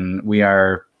debated, and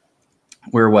we're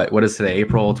what is today,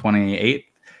 April 28th?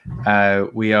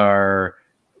 We are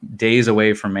days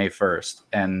away from May 1st,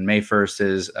 and May 1st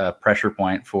is a pressure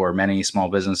point for many small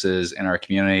businesses in our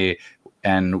community,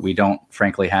 and we don't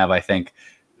frankly have, I think,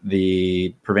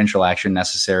 the provincial action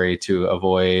necessary to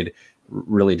avoid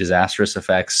really disastrous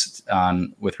effects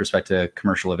with respect to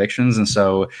commercial evictions. And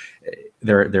so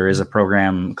there is a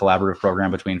collaborative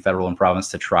program between federal and province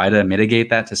to try to mitigate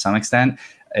that to some extent.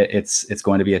 It's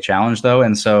going to be a challenge though.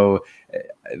 And so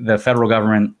the federal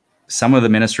government, some of the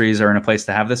ministries are in a place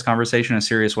to have this conversation in a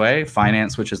serious way.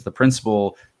 Finance, which is the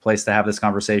principal place to have this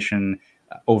conversation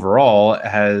overall,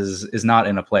 is not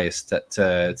in a place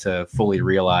to fully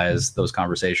realize those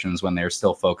conversations when they're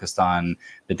still focused on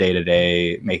the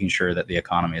day-to-day, making sure that the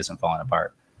economy isn't falling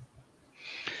apart.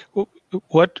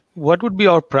 What would be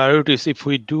our priorities if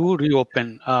we do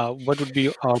reopen? What would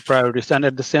be our priorities? And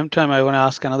at the same time, I want to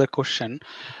ask another question.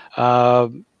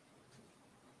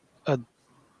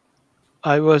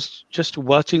 I was just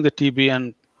watching the TV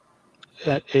and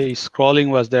a scrolling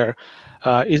was there.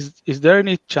 Is there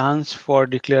any chance for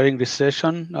declaring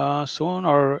recession soon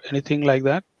or anything like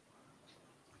that?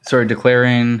 Sorry,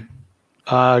 declaring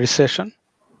recession.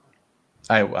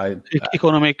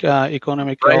 Economic.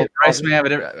 Bryce may have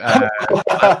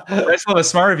Bryce will have a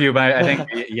smart review, but I think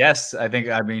yes. I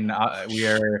mean,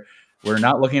 we're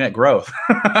not looking at growth.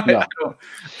 No.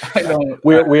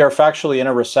 We are factually in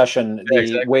a recession.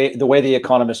 The way the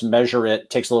economists measure it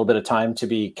takes a little bit of time to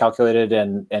be calculated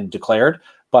and declared,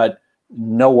 but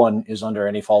no one is under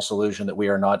any false illusion that we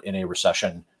are not in a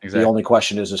recession. Exactly. The only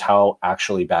question is how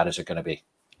actually bad is it going to be?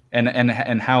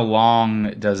 And how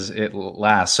long does it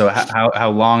last? So how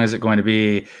long is it going to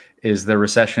be? Is the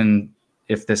recession,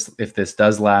 if this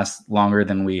does last longer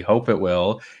than we hope it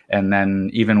will, and then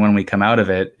even when we come out of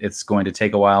it, it's going to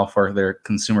take a while for their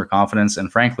consumer confidence.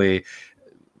 And frankly,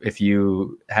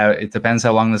 it depends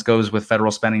how long this goes with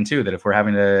federal spending too, that if we're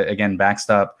having to, again,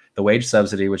 backstop the wage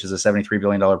subsidy, which is a $73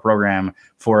 billion program,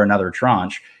 for another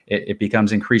tranche, it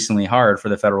becomes increasingly hard for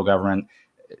the federal government.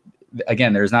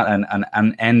 Again, there's not an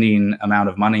unending amount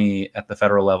of money at the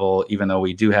federal level, even though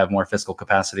we do have more fiscal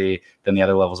capacity than the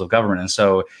other levels of government. And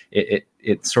so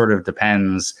it sort of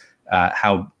depends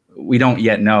how. We don't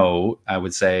yet know, I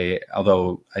would say,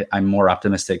 although I'm more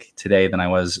optimistic today than I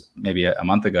was maybe a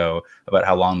month ago about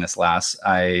how long this lasts.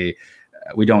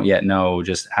 We don't yet know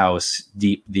just how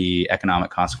deep the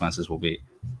economic consequences will be.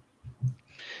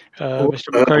 With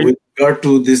regard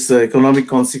to this economic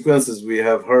consequences, we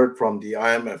have heard from the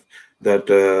IMF that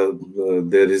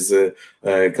there is a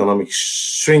economic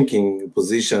shrinking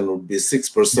position would be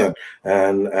 6%,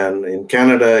 and in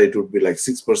Canada it would be like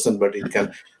 6%, but it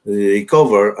can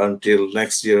recover until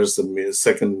next year's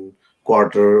second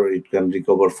quarter. It can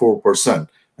recover 4%,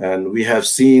 and we have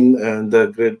seen in the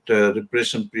Great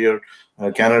Depression period,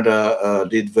 Canada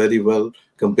did very well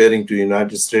comparing to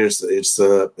United States. Its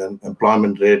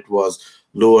employment rate was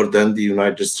lower than the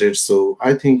United States. So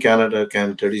I think Canada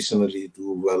can traditionally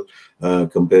do well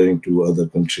comparing to other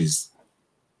countries.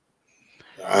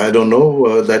 I don't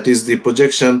know. That is the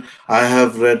projection I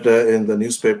have read in the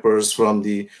newspapers from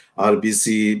the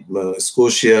RBC,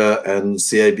 Scotia, and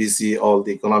CIBC, all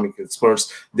the economic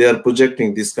experts. They are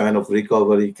projecting this kind of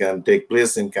recovery can take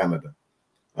place in Canada.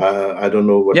 I don't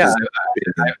know what is.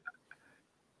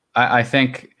 I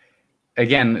think,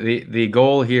 again, the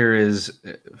goal here is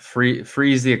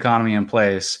freeze the economy in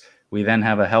place. We then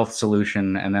have a health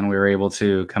solution, and then we're able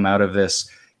to come out of this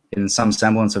in some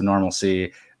semblance of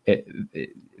normalcy.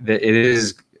 There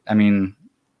is going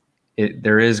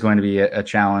to be a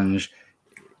challenge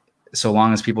so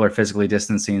long as people are physically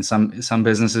distancing. Some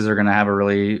businesses are going to have a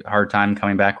really hard time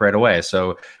coming back right away.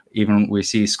 So even we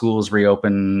see schools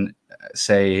reopen,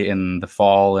 say in the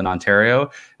fall in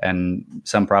Ontario, and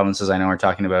some provinces I know are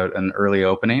talking about an earlier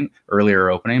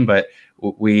opening, but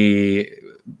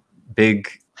big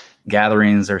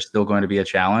gatherings are still going to be a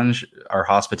challenge. Our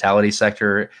hospitality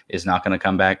sector is not going to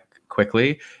come back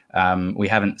quickly. We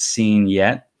haven't seen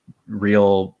yet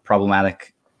real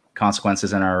problematic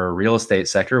consequences in our real estate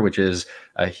sector, which is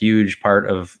a huge part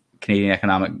of Canadian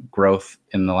economic growth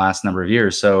in the last number of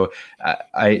years. So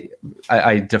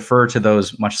I defer to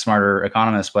those much smarter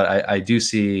economists, but I do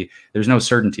see there's no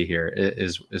certainty here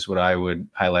is what I would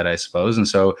highlight, I suppose. And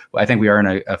so I think we are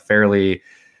in a fairly,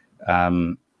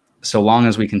 so long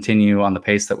as we continue on the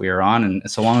pace that we are on, and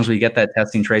so long as we get that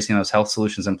testing, tracing, those health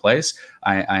solutions in place,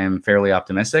 I am fairly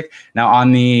optimistic. Now,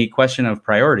 on the question of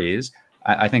priorities,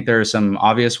 I think there are some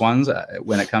obvious ones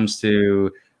when it comes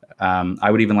to I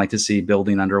would even like to see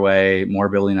more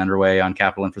building underway on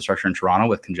capital infrastructure in Toronto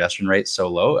with congestion rates so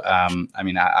low. I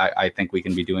mean, I think we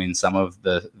can be doing some of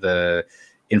the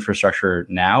infrastructure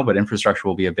now, but infrastructure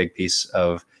will be a big piece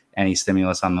of any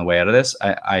stimulus on the way out of this.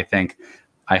 I think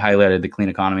I highlighted the clean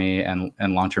economy and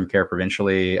long-term care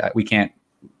provincially. We can't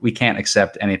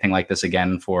accept anything like this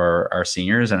again for our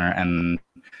seniors and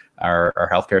our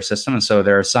healthcare system. And so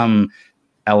there are some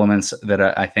elements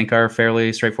that I think are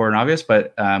fairly straightforward and obvious,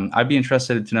 but I'd be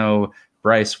interested to know,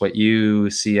 Bryce, what you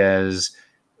see as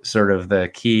sort of the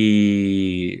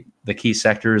key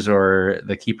sectors or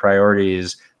the key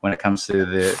priorities when it comes to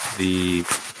the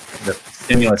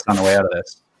stimulus on the way out of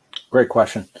this. Great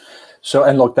question. So,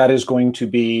 and look, that is going to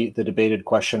be the debated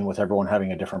question with everyone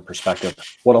having a different perspective.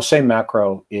 What I'll say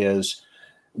macro is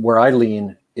where I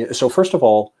lean. So first of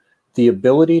all, the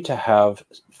ability to have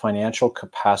financial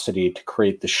capacity to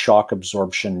create the shock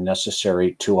absorption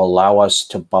necessary to allow us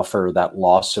to buffer that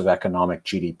loss of economic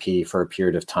GDP for a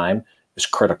period of time is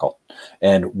critical.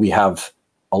 And we have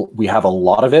a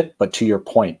lot of it, but to your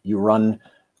point, you run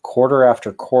quarter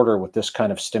after quarter with this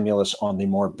kind of stimulus on the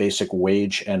more basic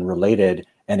wage and related,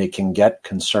 and it can get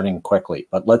concerning quickly.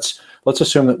 But let's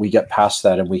assume that we get past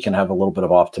that and we can have a little bit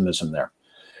of optimism there.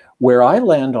 Where I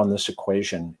land on this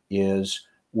equation is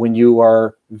when you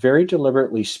are very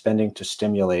deliberately spending to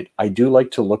stimulate, I do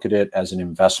like to look at it as an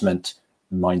investment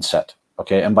mindset.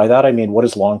 Okay, and by that I mean, what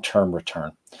is long-term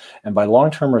return? And by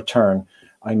long-term return,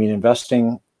 I mean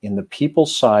investing in the people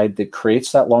side that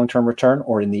creates that long-term return,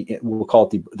 or in we'll call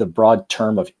it the broad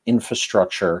term of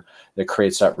infrastructure that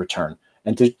creates that return.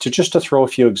 And just to throw a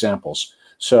few examples.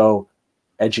 So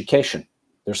education,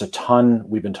 there's a ton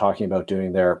we've been talking about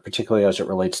doing there, particularly as it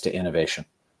relates to innovation.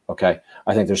 Okay,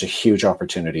 I think there's a huge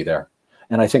opportunity there.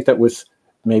 And I think that with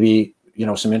maybe,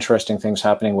 some interesting things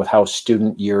happening with how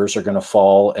student years are going to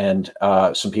fall and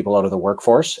some people out of the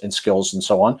workforce and skills and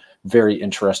so on, very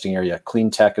interesting area. Clean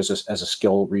tech as a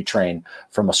skill retrain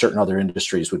from a certain other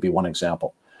industries would be one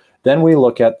example. Then we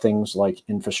look at things like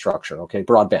infrastructure, okay,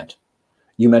 broadband.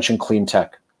 You mentioned clean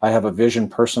tech. I have a vision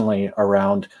personally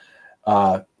around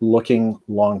looking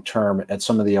long-term at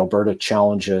some of the Alberta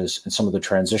challenges and some of the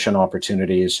transition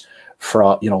opportunities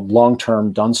for,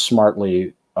 long-term done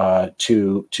smartly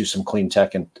to some clean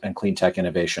tech and clean tech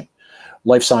innovation.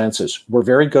 Life sciences, we're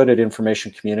very good at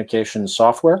information communication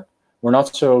software. We're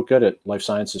not so good at life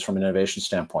sciences from an innovation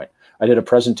standpoint. I did a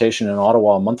presentation in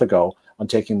Ottawa a month ago on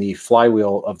taking the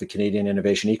flywheel of the Canadian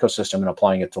innovation ecosystem and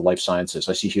applying it to life sciences.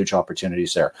 I see huge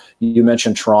opportunities there. You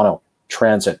mentioned Toronto,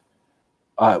 transit.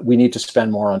 We need to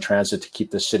spend more on transit to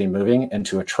keep this city moving and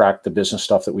to attract the business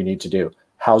stuff that we need to do.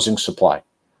 Housing supply,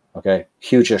 okay?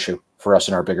 Huge issue for us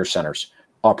in our bigger centers.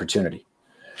 Opportunity.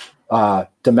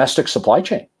 Domestic supply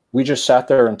chain. We just sat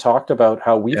there and talked about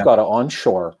how we've got to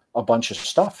onshore a bunch of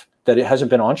stuff that it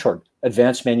hasn't been onshored.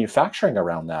 Advanced manufacturing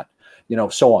around that,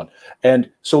 so on. And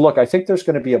so look, I think there's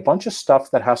going to be a bunch of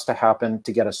stuff that has to happen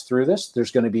to get us through this.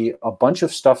 There's going to be a bunch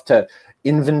of stuff to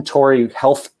inventory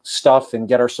health stuff and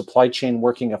get our supply chain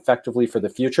working effectively for the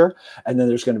future. And then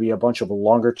there's going to be a bunch of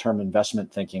longer term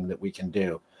investment thinking that we can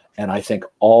do. And I think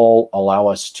all allow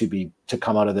us to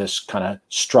come out of this kind of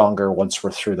stronger once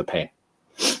we're through the pain.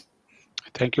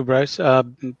 Thank you, Bryce.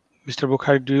 Mr.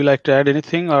 Bukhari, do you like to add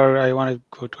anything, or I want to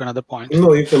go to another point?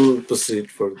 No, you can proceed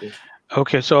further.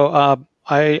 Okay, so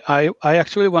I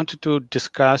actually wanted to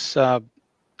discuss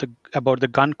about the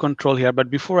gun control here, but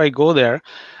before I go there,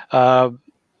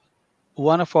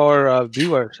 one of our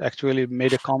viewers actually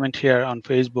made a comment here on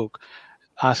Facebook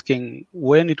asking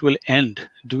when it will end.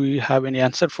 Do we have any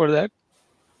answer for that?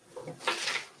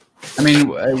 I mean,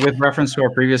 with reference to our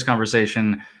previous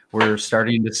conversation, we're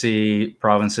starting to see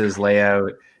provinces lay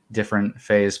out different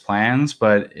phase plans,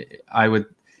 but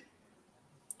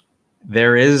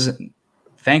there is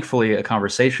thankfully a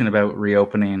conversation about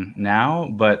reopening now,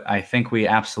 but I think we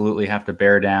absolutely have to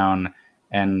bear down,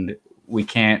 and we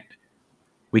can't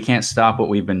stop what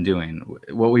we've been doing.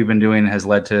 What we've been doing has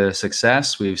led to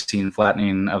success. We've seen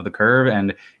flattening of the curve.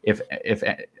 And if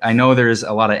I know there's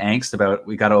a lot of angst about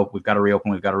we've got to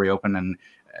reopen,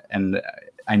 and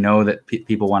I know that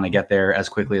people want to get there as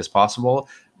quickly as possible.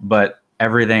 But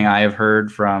everything I have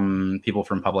heard from people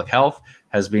from public health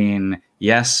has been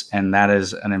yes, and that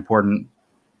is an important.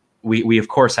 We of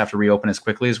course have to reopen as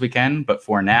quickly as we can, but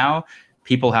for now,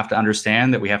 people have to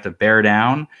understand that we have to bear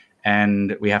down.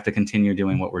 And we have to continue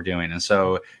doing what we're doing. And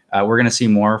so we're going to see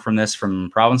more from this from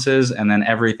provinces. And then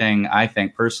everything, I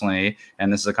think personally,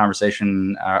 and this is a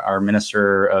conversation our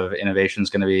Minister of Innovation is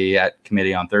going to be at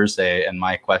committee on Thursday, and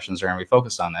my questions are going to be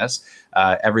focused on this.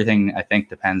 Everything, I think,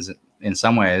 depends in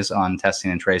some ways on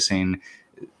testing and tracing.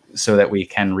 so that we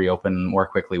can reopen more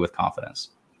quickly with confidence.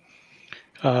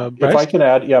 If I can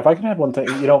add one thing,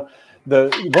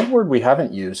 the one word we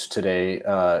haven't used today,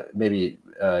 maybe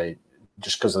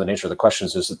just because of the nature of the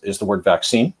questions, is the word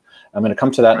vaccine. I'm going to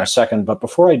come to that in a second, but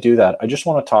before I do that, I just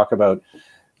want to talk about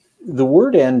the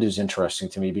word end is interesting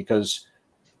to me, because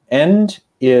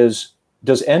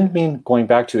does end mean going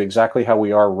back to exactly how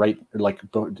we are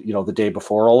the day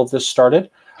before all of this started?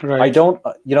 Right. I don't,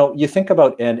 you think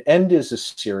about end is a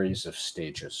series of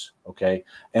stages. Okay.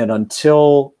 And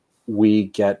until we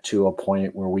get to a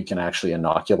point where we can actually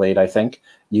inoculate, I think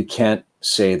you can't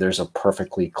say there's a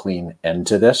perfectly clean end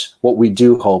to this. What we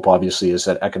do hope, obviously, is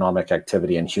that economic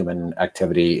activity and human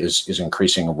activity is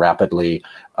increasing rapidly,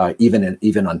 even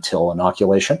until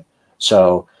inoculation.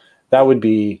 So that would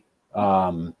be,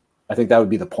 I think that would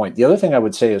be the point. The other thing I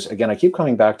would say is, again, I keep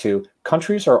coming back to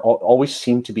countries always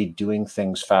seem to be doing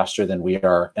things faster than we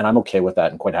are, and I'm okay with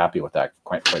that and quite happy with that,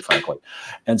 quite frankly.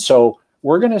 And so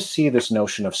we're going to see this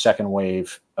notion of second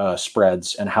wave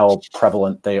spreads and how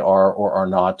prevalent they are or are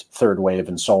not, third wave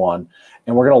and so on.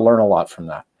 And we're going to learn a lot from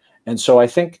that. And so I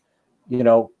think,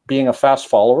 being a fast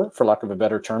follower, for lack of a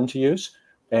better term to use,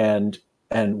 and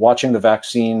watching the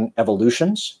vaccine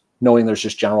evolutions, knowing there's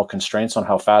just general constraints on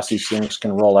how fast these things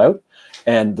can roll out,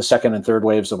 and the second and third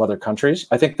waves of other countries,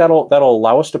 I think that'll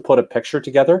allow us to put a picture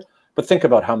together. But think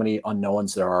about how many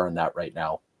unknowns there are in that right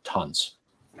now. Tons.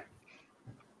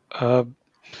 Mr.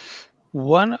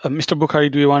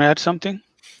 Bukhari, do you want to add something?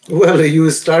 Well,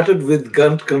 you started with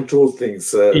gun control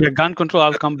things. Yeah, gun control.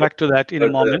 I'll come back to that in a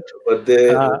moment. But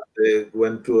they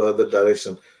went to other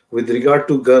direction. With regard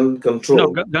to gun control.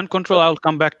 No, gun control, I'll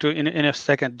come back to in a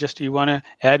second. Just, you want to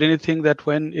add anything that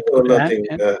when it could nothing.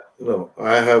 No,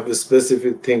 I have a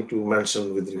specific thing to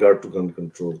mention with regard to gun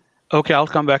control. Okay, I'll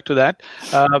come back to that.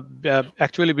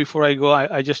 Actually, before I go,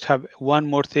 I just have one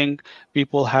more thing.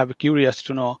 People have curious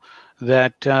to know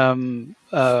that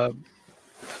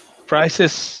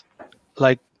prices,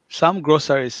 like some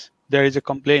groceries, there is a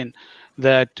complaint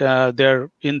that they're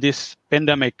in this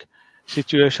pandemic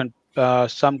situation.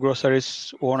 Some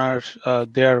groceries owners,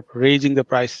 they're raising the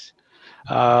price.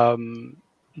 What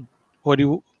do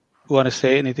you want to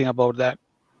say anything about that,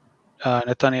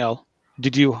 Nathaniel?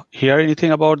 Did you hear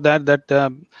anything about that?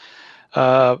 That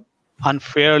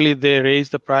unfairly they raise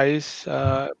the price,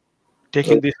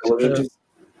 taking this?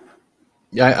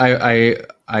 Yeah,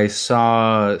 I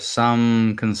saw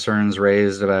some concerns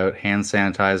raised about hand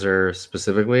sanitizer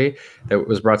specifically that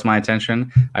was brought to my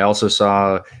attention. I also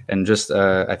saw, and just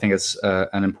I think it's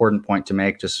an important point to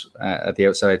make, just at the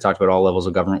outset, I talked about all levels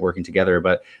of government working together,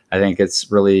 but I think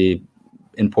it's really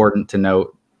important to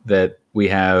note that we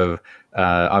have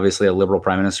obviously a liberal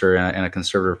prime minister and a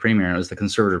conservative premier. And it was the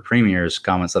conservative premier's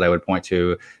comments that I would point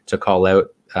to call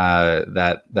out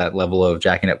that level of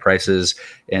jacking up prices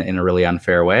in a really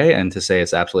unfair way, and to say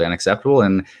it's absolutely unacceptable.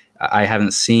 And I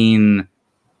haven't seen,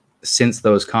 since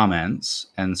those comments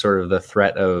and sort of the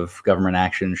threat of government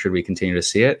action should we continue to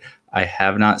see it, I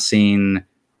have not seen,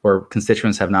 or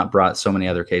constituents have not brought so many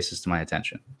other cases to my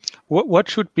attention. What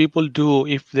should people do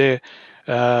if they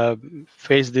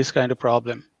face this kind of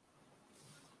problem?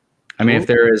 I mean,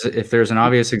 if there's an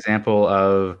obvious example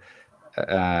of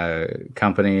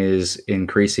companies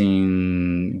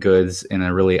increasing goods in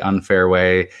a really unfair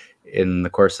way in the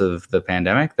course of the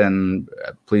pandemic, then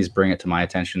please bring it to my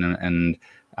attention, and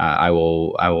I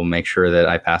will make sure that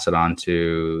I pass it on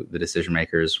to the decision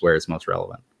makers where it's most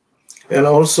relevant. And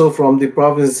also from the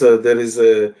province, there is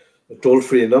a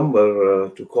toll-free number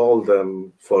to call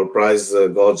them for price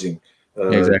gouging.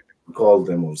 Exactly. Call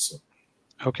them also.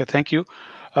 Okay, thank you.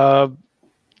 I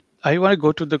want to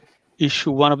go to the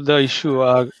issue, one of the issue,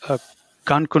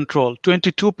 gun control.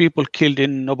 22 people killed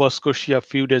in Nova Scotia a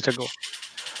few days ago.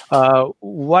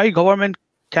 Why government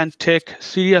can take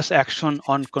serious action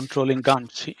on controlling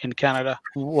guns in Canada?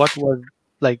 What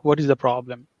is the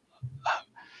problem?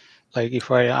 Like,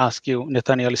 if I ask you,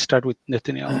 Nathaniel, start with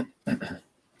Nathaniel.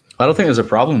 I don't think there's a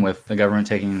problem with the government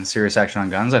taking serious action on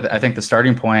guns. I think the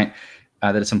starting point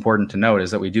that it's important to note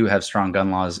is that we do have strong gun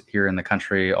laws here in the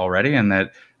country already, and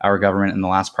that our government in the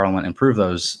last parliament improved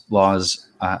those laws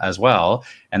as well.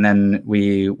 And then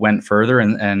we went further,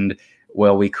 and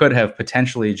well, we could have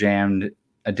potentially jammed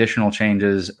additional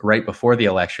changes right before the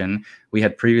election. We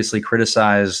had previously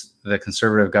criticized the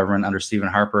Conservative government under Stephen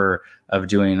Harper of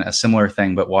doing a similar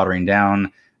thing, but watering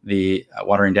down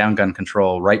gun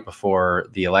control right before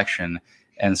the election.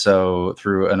 And so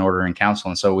through an order in council.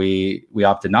 And so we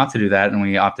opted not to do that. And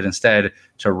we opted instead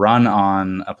to run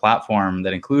on a platform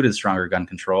that included stronger gun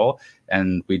control.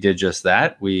 And we did just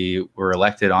that. We were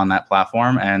elected on that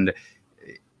platform. And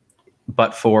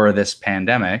but for this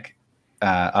pandemic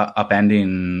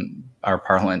upending our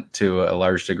parliament to a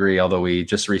large degree, although we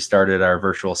just restarted our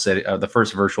virtual city, the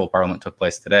first virtual parliament took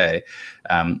place today,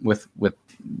 with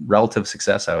relative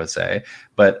success, I would say.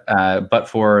 But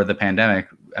for the pandemic,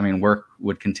 I mean, work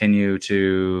would continue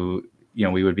to,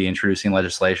 we would be introducing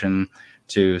legislation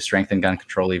to strengthen gun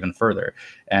control even further.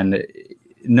 And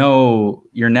no,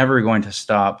 you're never going to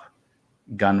stop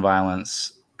gun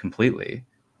violence completely.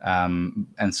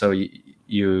 And so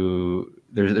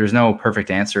there's no perfect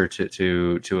answer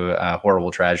to a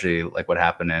horrible tragedy like what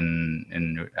happened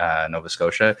in Nova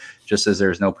Scotia, just as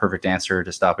there's no perfect answer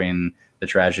to stopping the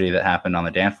tragedy that happened on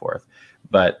the Danforth.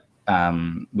 But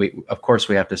of course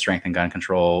we have to strengthen gun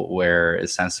control where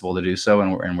it's sensible to do so,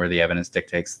 and where the evidence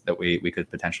dictates that we could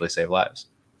potentially save lives.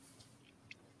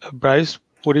 Bryce,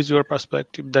 what is your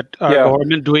perspective? That our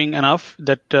government doing enough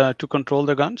to control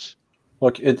the guns?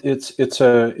 Look, it's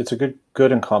a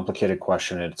good and complicated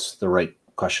question. It's the right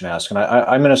question to ask, and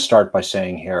I'm going to start by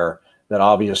saying here that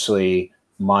obviously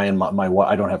my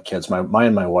I don't have kids. My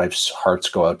and my wife's hearts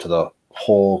go out to the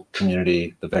whole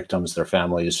community, the victims, their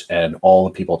families, and all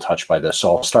the people touched by this.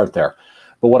 So I'll start there.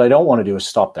 But what I don't want to do is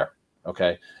stop there.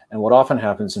 Okay. And what often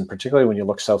happens, and particularly when you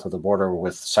look south of the border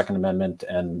with Second Amendment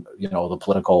and the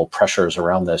political pressures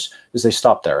around this, is they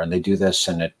stop there and they do this,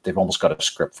 and they've almost got a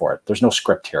script for it. There's no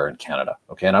script here in Canada.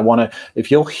 Okay. And I want to,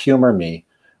 if you'll humor me,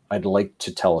 I'd like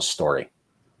to tell a story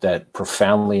that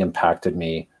profoundly impacted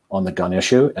me on the gun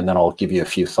issue, and then I'll give you a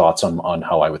few thoughts on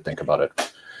how I would think about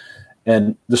it.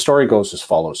 And the story goes as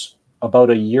follows.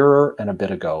 About a year and a bit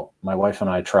ago, my wife and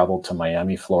I traveled to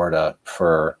Miami, Florida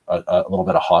for a little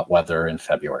bit of hot weather in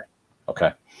February.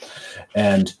 Okay.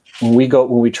 And when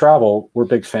we travel, we're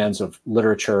big fans of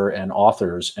literature and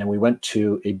authors. And we went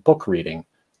to a book reading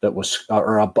that was,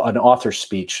 an author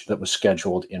speech that was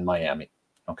scheduled in Miami.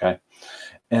 Okay.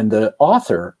 And the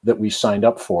author that we signed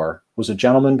up for was a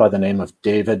gentleman by the name of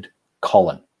David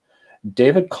Cullen.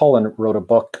 David Cullen wrote a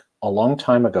book a long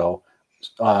time ago,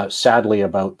 sadly,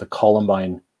 about the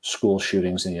Columbine school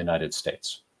shootings in the United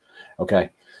States. Okay.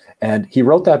 And he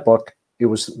wrote that book. It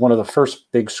was one of the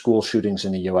first big school shootings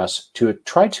in the US, to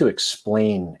try to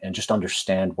explain and just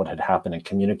understand what had happened and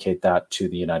communicate that to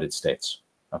the United States.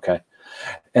 Okay.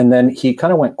 And then he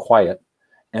kind of went quiet.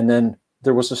 And then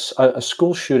there was a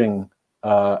school shooting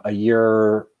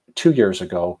 2 years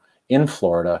ago in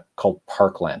Florida called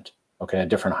Parkland. Okay. A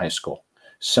different high school,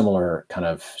 similar kind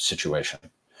of situation.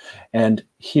 And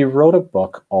he wrote a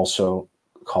book also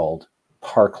called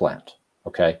Parkland.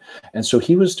 Okay. And so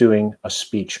he was doing a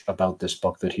speech about this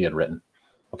book that he had written.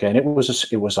 Okay. And it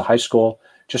was a high school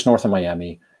just north of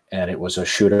Miami, and it was a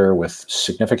shooter with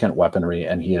significant weaponry,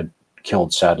 and he had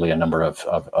killed, sadly, a number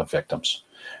of victims.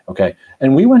 Okay.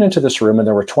 And we went into this room, and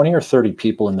there were 20 or 30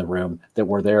 people in the room that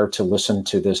were there to listen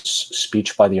to this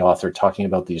speech by the author talking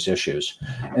about these issues.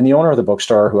 And the owner of the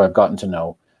bookstore, who I've gotten to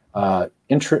know,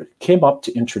 came up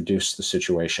to introduce the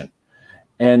situation.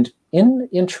 And in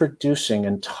introducing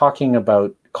and talking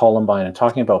about Columbine and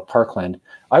talking about Parkland,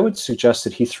 I would suggest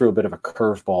that he threw a bit of a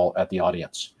curveball at the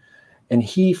audience. And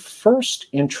he first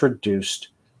introduced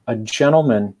a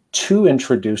gentleman to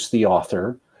introduce the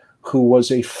author, who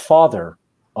was a father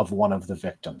of one of the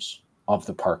victims of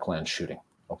the Parkland shooting.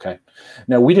 Okay.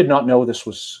 Now, we did not know this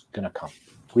was going to come.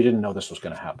 We didn't know this was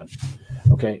going to happen.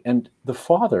 Okay. And the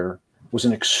father was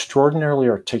an extraordinarily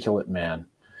articulate man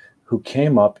who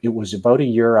came up. It was about a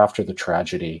year after the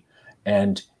tragedy,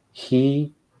 and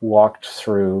he walked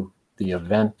through the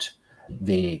event,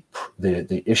 the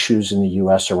issues in the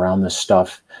US around this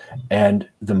stuff, and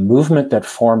the movement that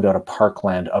formed out of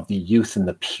Parkland of the youth and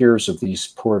the peers of these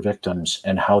poor victims,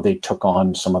 and how they took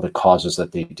on some of the causes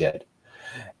that they did.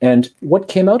 And what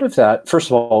came out of that, first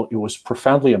of all, it was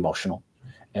profoundly emotional.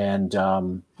 And,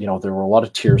 there were a lot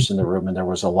of tears in the room, and there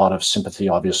was a lot of sympathy,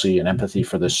 obviously, and empathy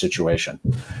for this situation.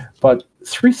 But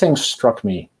four things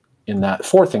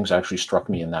actually struck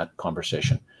me in that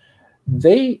conversation.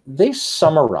 They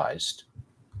summarized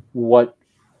what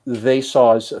they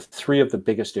saw as three of the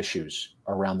biggest issues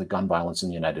around the gun violence in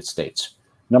the United States.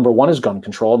 Number one is gun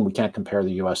control, and we can't compare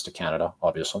the US to Canada,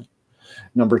 obviously.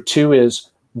 Number two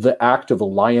is the act of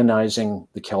lionizing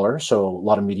the killer, so a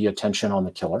lot of media attention on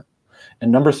the killer.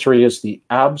 And number three is the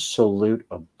absolute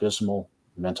abysmal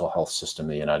mental health system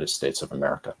in the United States of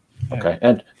America. Okay.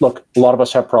 And look, a lot of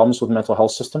us have problems with mental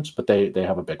health systems, but they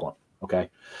have a big one. Okay.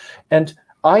 And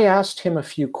I asked him a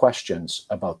few questions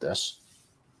about this.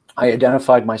 I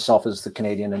identified myself as the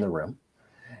Canadian in the room.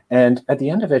 And at the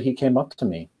end of it, he came up to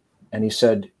me and he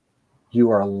said,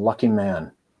 "You are a lucky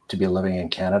man to be living in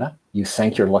Canada. You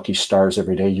thank your lucky stars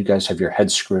every day. You guys have your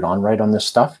heads screwed on right on this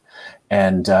stuff.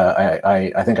 And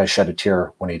I think I shed a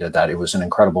tear when he did that. It was an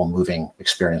incredible, moving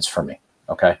experience for me.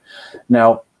 Okay.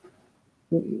 Now,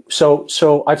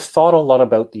 so I've thought a lot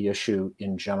about the issue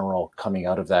in general coming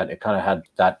out of that. It kind of had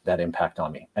that impact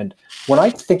on me. And when I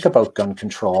think about gun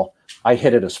control, I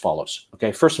hit it as follows.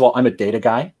 Okay. First of all, I'm a data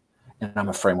guy and I'm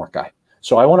a framework guy.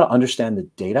 So I want to understand the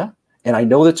data. And I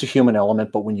know that's a human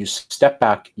element, but when you step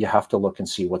back, you have to look and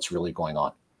see what's really going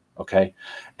on. Okay.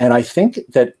 And I think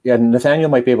that, and Nathaniel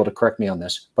might be able to correct me on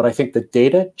this, but I think the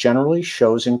data generally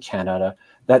shows in Canada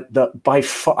that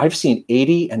I've seen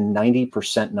 80 and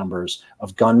 90% numbers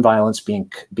of gun violence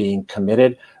being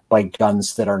committed by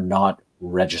guns that are not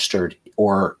registered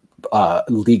or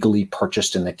legally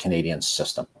purchased in the Canadian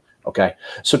system. Okay.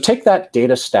 So take that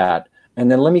data stat and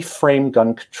then let me frame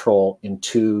gun control in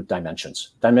two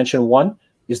dimensions. Dimension one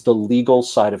is the legal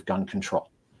side of gun control.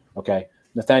 Okay.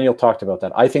 Nathaniel talked about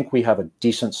that. I think we have a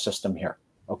decent system here.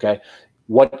 Okay.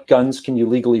 What guns can you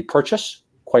legally purchase?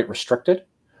 Quite restricted.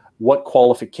 What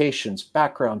qualifications,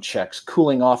 background checks,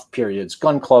 cooling off periods,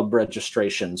 gun club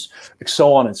registrations,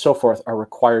 so on and so forth are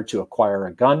required to acquire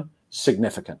a gun?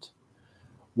 Significant.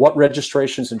 What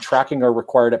registrations and tracking are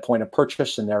required at point of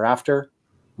purchase and thereafter?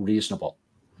 Reasonable.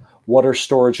 What are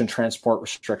storage and transport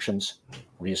restrictions?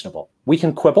 Reasonable. We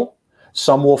can quibble.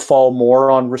 Some will fall more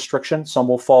on restriction. Some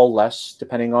will fall less,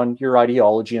 depending on your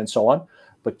ideology and so on.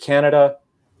 But Canada,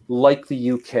 like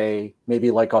the UK,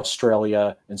 maybe like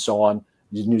Australia and so on,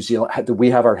 New Zealand, we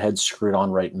have our heads screwed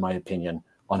on right, in my opinion,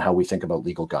 on how we think about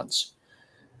legal guns.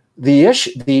 The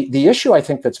issue I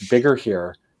think that's bigger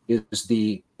here is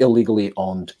the illegally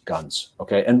owned guns.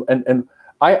 Okay, and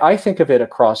I think of it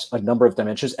across a number of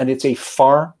dimensions, and it's a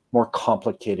far more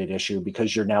complicated issue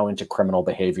because you're now into criminal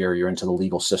behavior, you're into the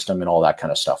legal system and all that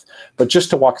kind of stuff. But just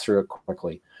to walk through it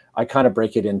quickly, I kind of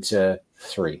break it into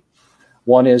three.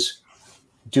 One is,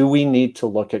 do we need to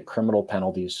look at criminal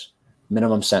penalties,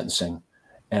 minimum sentencing,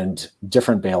 and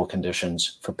different bail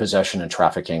conditions for possession and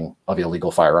trafficking of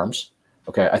illegal firearms?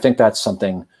 Okay, I think that's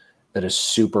something that is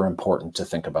super important to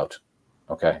think about.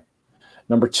 Okay.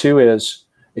 Number two is,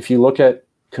 if you look at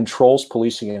controls,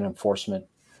 policing, and enforcement,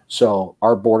 so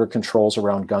our border controls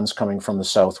around guns coming from the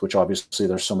south, which obviously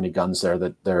there's so many guns there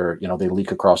that they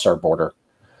leak across our border.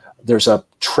 There's a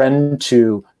trend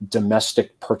to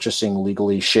domestic purchasing,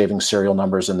 legally shaving serial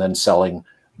numbers and then selling.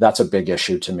 That's a big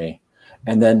issue to me.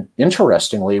 And then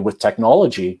interestingly, with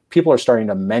technology, people are starting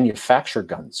to manufacture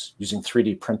guns using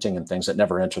 3D printing and things that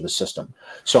never enter the system.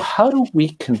 So how do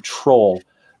we control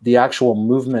the actual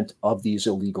movement of these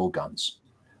illegal guns?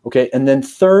 Okay, and then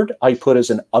third, I put as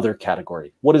an other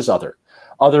category. What is other?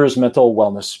 Other is mental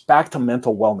wellness. Back to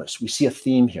mental wellness. We see a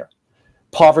theme here.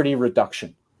 Poverty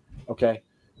reduction. Okay,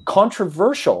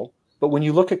 controversial, but when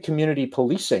you look at community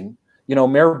policing,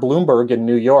 Mayor Bloomberg in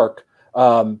New York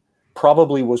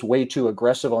probably was way too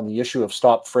aggressive on the issue of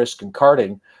stop, frisk, and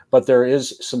carding, but there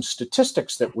is some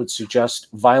statistics that would suggest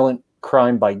violent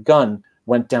crime by gun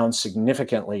went down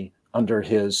significantly under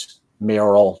his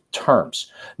mayoral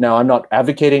terms. Now, I'm not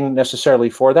advocating necessarily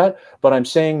for that, but I'm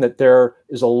saying that there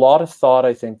is a lot of thought,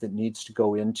 I think, that needs to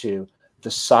go into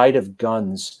the side of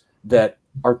guns that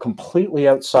are completely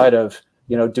outside of,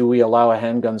 do we allow a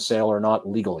handgun sale or not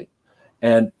legally?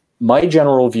 And my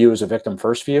general view is a victim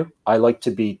first view. I like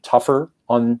to be tougher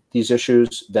on these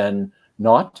issues than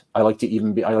not. I like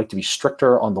to be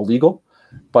stricter on the legal.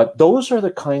 But those are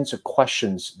the kinds of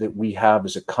questions that we have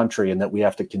as a country and that we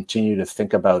have to continue to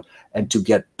think about and to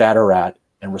get better at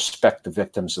and respect the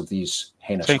victims of these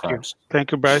heinous crimes.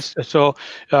 Thank you, Bryce. So,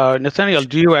 Nathaniel,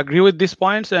 do you agree with these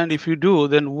points? And if you do,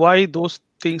 then why those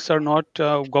things are not,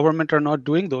 government are not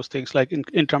doing those things, like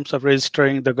in terms of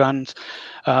registering the guns?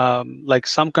 Like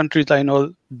some countries I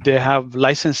know, they have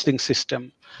licensing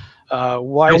system.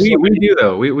 Why? No, we do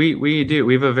though. We do.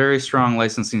 We have a very strong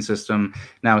licensing system.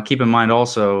 Now, keep in mind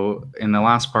also in the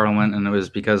last parliament, and it was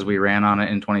because we ran on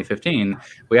it in 2015,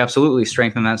 we absolutely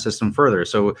strengthened that system further.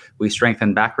 So we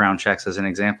strengthened background checks as an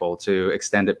example to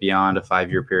extend it beyond a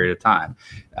 5-year period of time.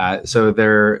 So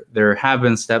there have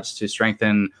been steps to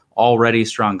strengthen already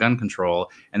strong gun control.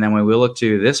 And then when we look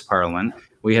to this parliament,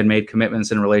 we had made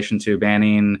commitments in relation to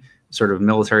banning sort of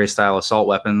military style assault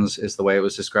weapons, is the way it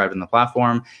was described in the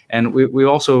platform. And we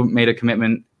also made a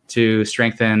commitment to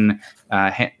strengthen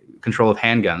control of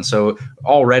handguns. So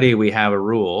already we have a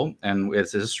rule, and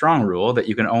it's a strong rule, that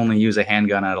you can only use a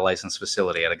handgun at a licensed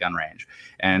facility at a gun range.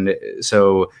 And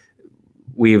so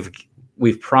we've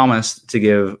promised to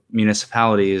give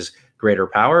municipalities greater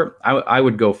power. I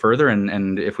would go further,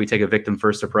 and if we take a victim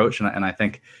first approach, and I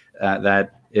think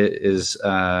that is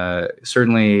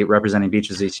certainly representing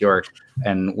Beaches East York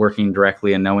and working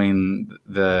directly and knowing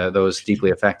those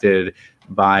deeply affected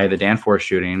by the Danforth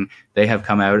shooting. They have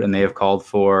come out and they have called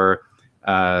for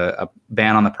a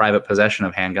ban on the private possession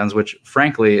of handguns, which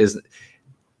frankly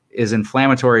is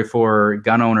inflammatory for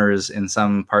gun owners in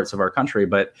some parts of our country,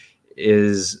 but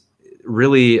is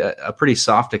really a pretty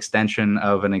soft extension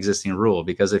of an existing rule.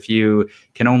 Because if you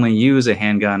can only use a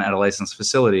handgun at a licensed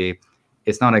facility,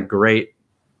 it's not a great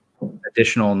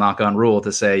additional knock-on rule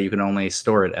to say you can only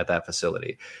store it at that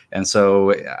facility. And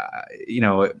so,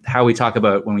 how we talk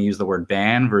about when we use the word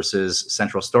ban versus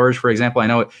central storage, for example, I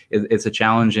know it's a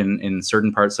challenge in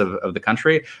certain parts of the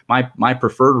country. My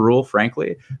preferred rule,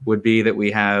 frankly, would be that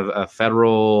we have a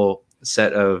federal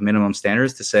set of minimum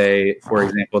standards to say, for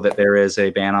example, that there is a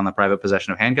ban on the private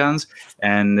possession of handguns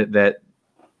and that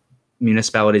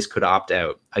municipalities could opt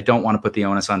out. I don't want to put the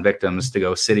onus on victims to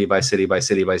go city by city by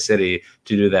city by city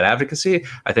to do that advocacy.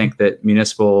 I think that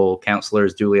municipal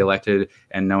councilors duly elected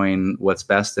and knowing what's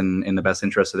best and in the best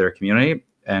interest of their community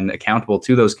and accountable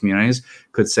to those communities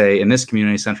could say, in this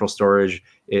community, central storage,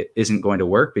 it isn't going to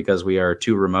work because we are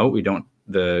too remote.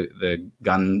 The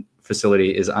gun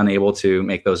facility is unable to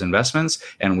make those investments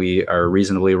and we are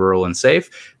reasonably rural and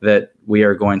safe, that we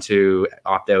are going to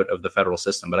opt out of the federal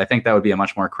system. But I think that would be a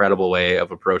much more credible way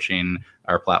of approaching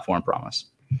our platform promise.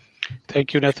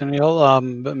 Thank you, Nathaniel.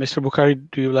 Mr. Bukhari,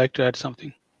 do you like to add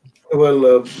something?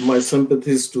 Well, my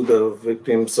sympathies to the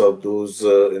victims of those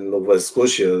in Nova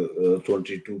Scotia.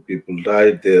 22 people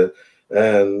died there.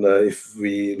 And if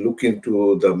we look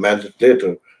into the mandate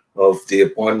letter of the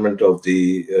appointment of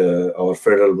our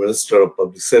Federal Minister of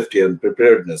Public Safety and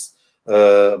Preparedness,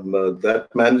 that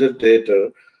mandate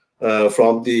letter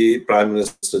from the Prime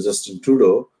Minister Justin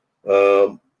Trudeau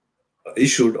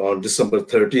issued on December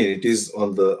 13. It is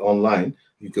on the online.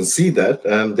 You can see that,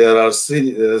 and there are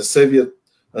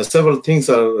several things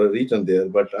are written there.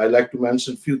 But I like to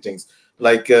mention a few things,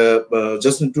 like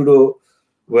Justin Trudeau,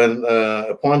 when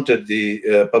appointed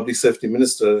the public safety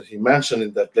minister, he mentioned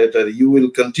in that letter, you will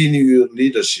continue your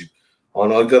leadership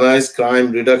on organized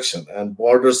crime reduction and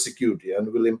border security and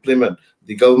will implement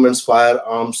the government's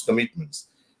firearms commitments.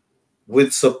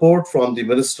 With support from the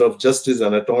Minister of Justice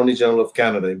and Attorney General of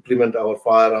Canada, implement our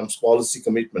firearms policy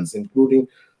commitments, including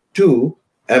to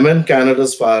amend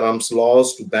Canada's firearms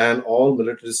laws to ban all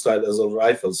military-style assault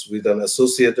rifles with an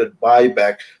associated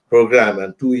buyback program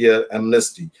and 2-year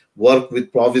amnesty, work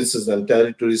with provinces and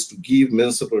territories to give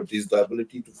municipalities the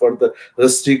ability to further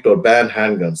restrict or ban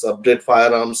handguns, update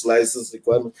firearms license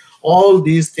requirements. All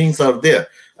these things are there.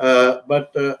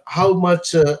 But how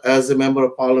much, as a member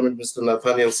of parliament, Mr.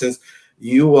 Nathaniel, since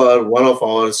you are one of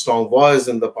our strong voices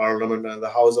in the parliament and the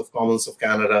House of Commons of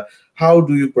Canada, how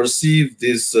do you perceive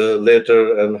this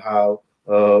letter and how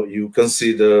you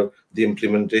consider the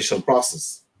implementation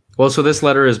process? Well, so this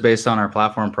letter is based on our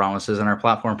platform promises, and our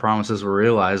platform promises were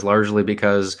realized largely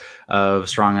because of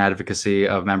strong advocacy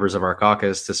of members of our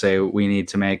caucus to say we need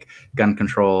to make gun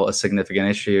control a significant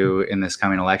issue in this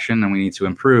coming election, and we need to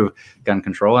improve gun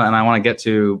control. And I want to get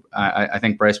to, I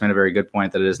think Bryce made a very good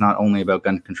point that it is not only about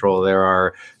gun control. There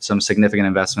are some significant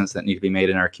investments that need to be made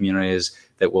in our communities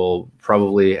that will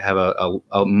probably have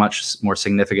a much more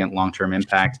significant long-term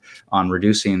impact on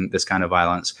reducing this kind of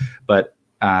violence. But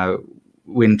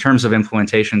in terms of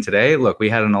implementation today, look, we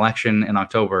had an election in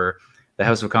October. The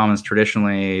House of Commons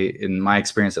traditionally, in my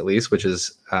experience at least, which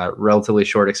is a relatively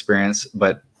short experience,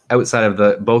 but outside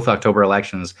of both October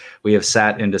elections, we have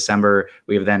sat in December.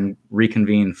 We have then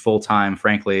reconvened full-time,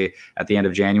 frankly, at the end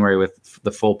of January with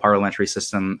the full parliamentary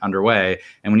system underway.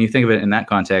 And when you think of it in that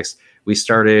context, we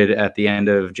started at the end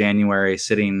of January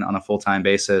sitting on a full-time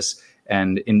basis,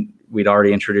 and we'd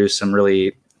already introduced some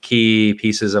really key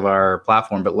pieces of our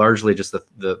platform, but largely just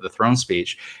the throne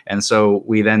speech. And so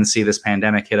we then see this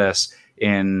pandemic hit us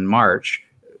in March,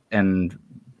 and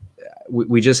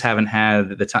we just haven't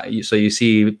had the time. So you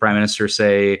see Prime Minister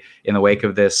say in the wake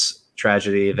of this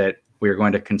tragedy that we are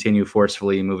going to continue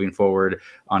forcefully moving forward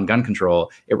on gun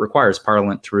control. It requires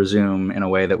Parliament to resume in a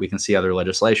way that we can see other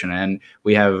legislation. And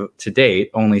we have to date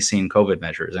only seen COVID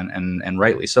measures, and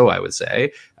rightly so, I would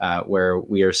say, where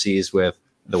we are seized with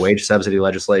the wage subsidy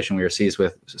legislation. We are seized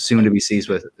with, soon to be seized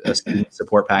with, a student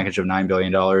support package of $9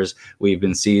 billion. We've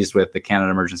been seized with the Canada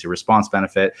Emergency Response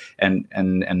Benefit, and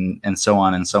so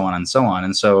on and so on and so on.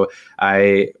 And so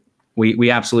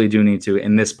we absolutely do need to,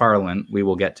 in this Parliament, we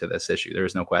will get to this issue. There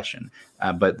is no question.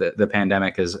 But the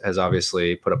pandemic has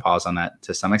obviously put a pause on that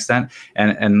to some extent.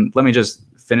 And let me just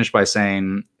finish by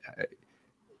saying,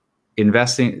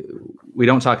 investing, we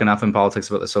don't talk enough in politics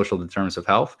about the social determinants of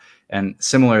health. And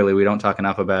similarly, we don't talk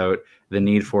enough about the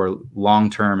need for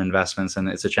long-term investments. And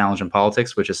it's a challenge in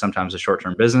politics, which is sometimes a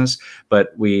short-term business,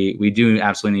 but we do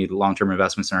absolutely need long-term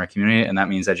investments in our community. And that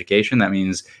means education. That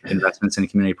means investments in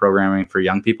community programming for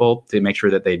young people to make sure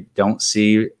that they don't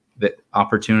see the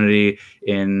opportunity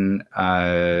in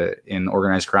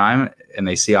organized crime and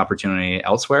they see opportunity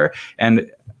elsewhere. And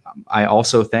I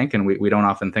also think, and we don't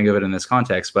often think of it in this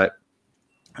context, but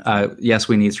yes,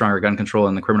 we need stronger gun control,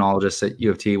 and the criminologists at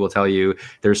U of T will tell you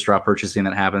there's straw purchasing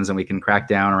that happens, and we can crack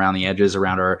down around the edges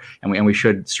around and we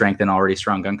should strengthen already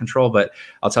strong gun control. But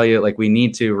I'll tell you, like, we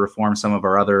need to reform some of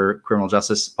our other criminal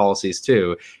justice policies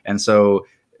too. And so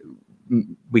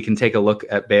we can take a look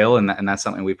at bail, and that's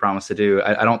something we promise to do.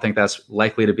 I don't think that's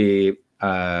likely to be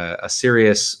a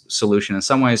serious solution in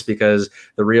some ways, because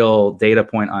the real data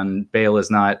point on bail is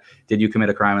not, did you commit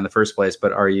a crime in the first place,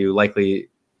 but are you likely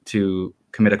to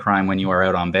commit a crime when you are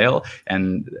out on bail?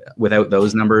 And without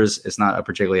those numbers, it's not a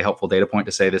particularly helpful data point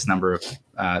to say this number of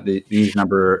these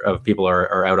number of people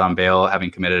are out on bail having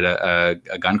committed a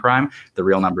gun crime. The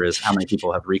real number is how many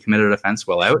people have recommitted an offense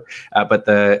while out. But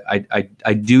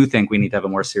I do think we need to have a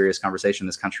more serious conversation in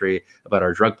this country about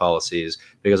our drug policies,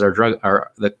 because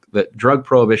the drug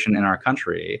prohibition in our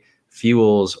country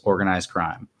fuels organized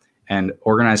crime, and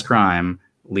organized crime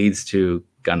leads to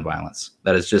gun violence.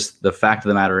 That is just the fact of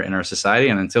the matter in our society.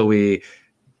 And until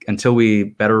we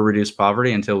better reduce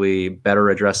poverty, until we better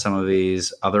address some of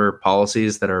these other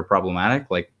policies that are problematic,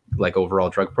 like overall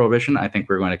drug prohibition, I think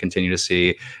we're going to continue to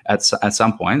see at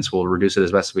some points, we'll reduce it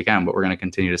as best as we can, but we're going to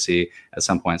continue to see at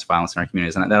some points violence in our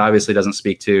communities. And that obviously doesn't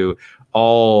speak to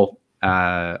all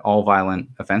violent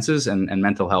offenses, and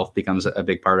mental health becomes a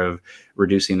big part of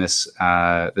reducing this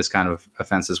kind of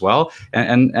offense as well.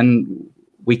 And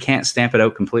we can't stamp it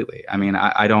out completely. I mean,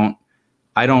 I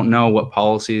don't know what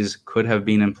policies could have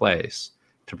been in place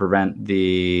to prevent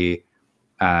the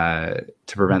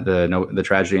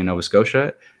tragedy in Nova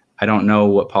Scotia. I don't know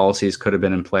what policies could have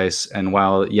been in place. And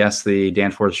while, yes, the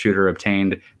Danforth shooter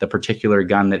obtained the particular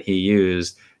gun that he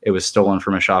used, it was stolen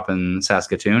from a shop in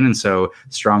Saskatoon. And so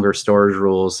stronger storage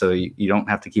rules, so you don't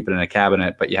have to keep it in a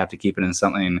cabinet, but you have to keep it in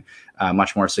something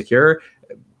much more secure.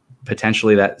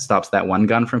 Potentially that stops that one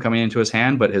gun from coming into his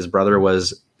hand, but his brother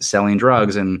was selling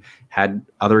drugs and had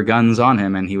other guns on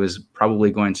him, and he was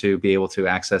probably going to be able to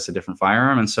access a different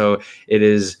firearm. And so it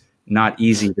is not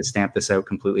easy to stamp this out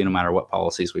completely, no matter what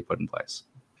policies we put in place.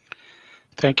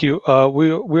 Thank you.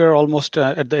 We are almost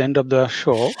at the end of the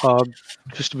show.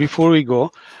 Just before we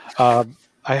go, I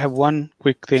have one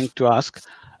quick thing to ask.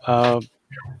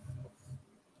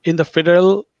 In the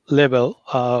federal level,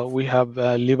 we have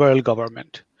a liberal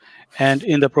government. And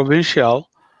in the provincial,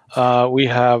 we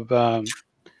have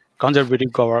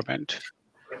conservative government.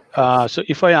 So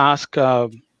if I ask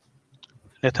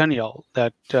Nathaniel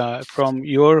that from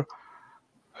your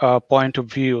point of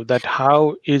view, that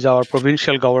how is our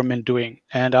provincial government doing?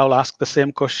 And I'll ask the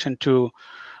same question to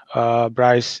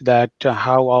Bryce, that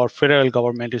how our federal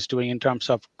government is doing in terms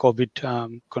of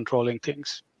COVID controlling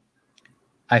things.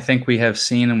 I think we have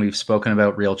seen and we've spoken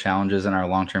about real challenges in our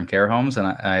long-term care homes. And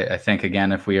I think,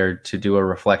 again, if we are to do a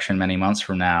reflection many months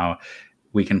from now,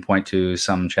 we can point to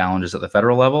some challenges at the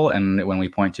federal level. And when we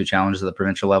point to challenges at the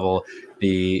provincial level,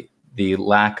 the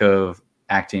lack of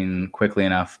acting quickly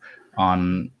enough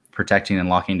on protecting and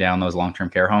locking down those long-term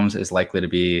care homes is likely to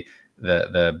be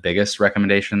the biggest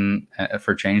recommendation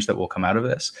for change that will come out of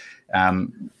this.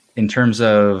 In terms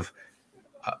of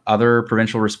other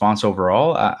provincial response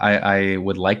overall, I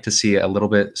would like to see a little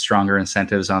bit stronger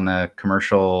incentives on the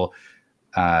commercial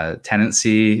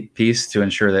tenancy piece to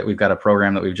ensure that we've got a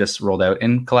program that we've just rolled out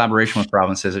in collaboration with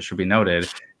provinces, it should be noted,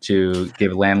 to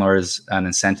give landlords an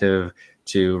incentive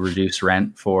to reduce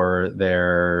rent for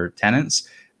their tenants.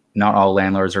 Not all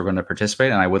landlords are going to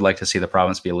participate, and I would like to see the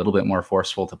province be a little bit more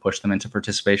forceful to push them into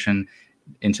participation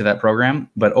into that program.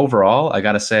 But overall, I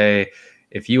got to say,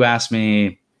 if you ask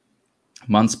me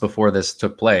months before this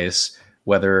took place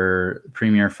whether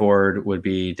Premier Ford would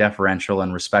be deferential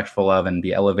and respectful of and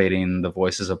be elevating the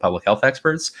voices of public health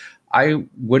experts, I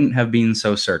wouldn't have been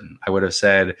so certain. I would have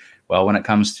said, well, when it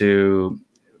comes to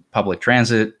public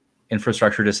transit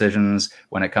infrastructure decisions,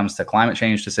 when it comes to climate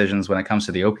change decisions, when it comes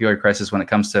to the opioid crisis, when it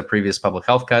comes to previous public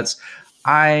health cuts,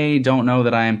 I don't know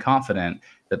that I am confident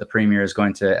that the Premier is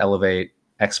going to elevate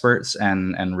experts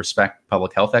and respect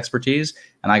public health expertise.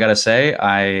 And I got to say,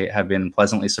 I have been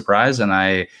pleasantly surprised, and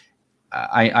I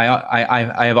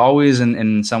have always,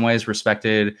 in some ways,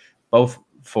 respected both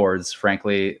Fords,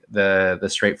 frankly, the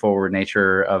straightforward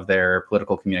nature of their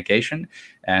political communication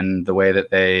and the way that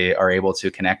they are able to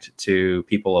connect to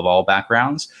people of all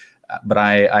backgrounds. But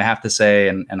I have to say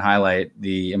and highlight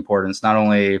the importance not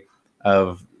only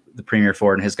of the Premier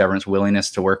Ford and his government's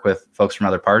willingness to work with folks from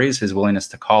other parties, his willingness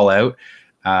to call out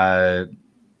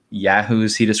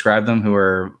yahoos, he described them, who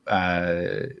are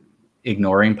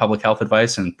ignoring public health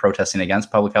advice and protesting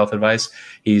against public health advice.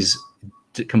 He's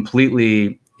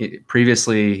completely,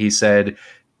 previously he said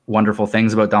wonderful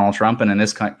things about Donald Trump, and in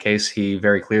this case he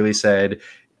very clearly said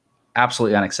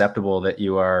absolutely unacceptable that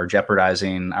you are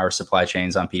jeopardizing our supply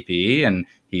chains on PPE, and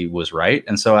he was right.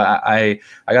 And so I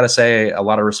got to say, a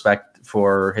lot of respect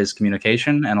for his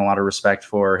communication and a lot of respect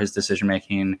for his decision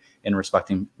making in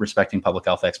respecting public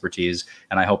health expertise.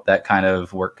 And I hope that kind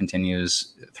of work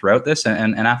continues throughout this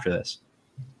and after this.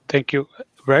 Thank you.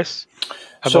 Bryce,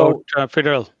 about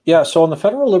federal. Yeah, so on the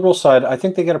federal Liberal side, I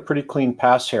think they get a pretty clean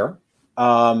pass here.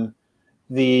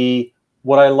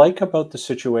 What I like about the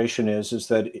situation is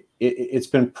that it's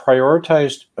been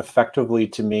prioritized effectively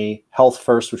to me. Health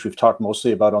first, which we've talked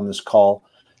mostly about on this call,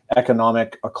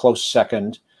 economic a close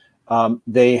second.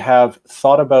 They have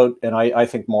thought about, and I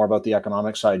think more about the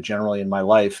economic side generally in my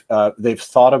life, they've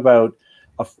thought about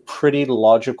a pretty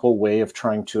logical way of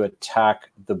trying to attack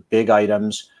the big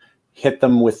items, hit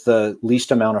them with the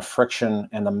least amount of friction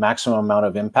and the maximum amount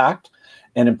of impact.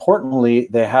 And importantly,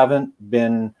 they haven't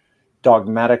been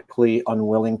dogmatically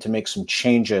unwilling to make some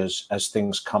changes as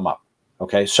things come up.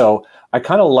 Okay, so I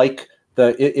kind of like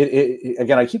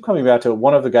again, I keep coming back to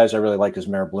one of the guys I really like is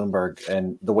Mayor Bloomberg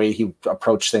and the way he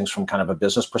approached things from kind of a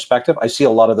business perspective. I see a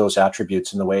lot of those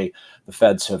attributes in the way the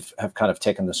feds have kind of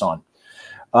taken this on.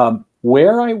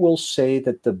 Where I will say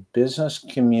that the business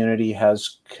community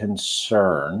has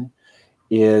concern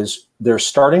is there's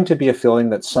starting to be a feeling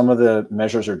that some of the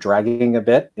measures are dragging a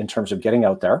bit in terms of getting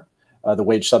out there. The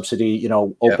wage subsidy,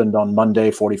 opened on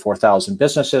Monday, 44,000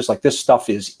 businesses. Like, this stuff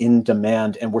is in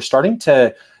demand, and we're starting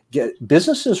to get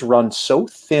businesses run so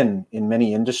thin in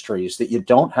many industries that you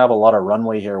don't have a lot of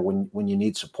runway here when you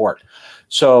need support.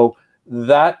 So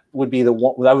that would be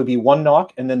one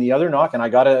knock, and then the other knock, and I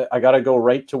gotta go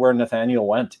right to where Nathaniel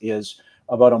went, is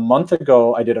about a month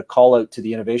ago I did a call out to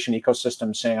the innovation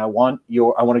ecosystem saying I want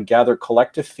to gather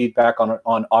collective feedback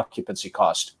on occupancy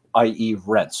cost, i.e.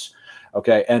 rents.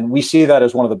 Okay, and we see that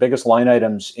as one of the biggest line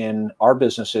items in our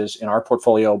businesses, in our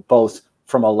portfolio, both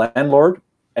from a landlord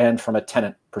and from a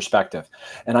tenant perspective.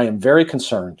 And I am very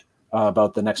concerned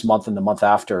about the next month and the month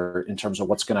after in terms of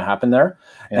what's going to happen there.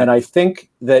 Yeah. And I think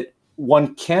that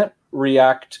one can't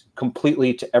react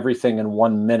completely to everything in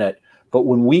 1 minute, but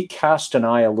when we cast an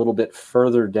eye a little bit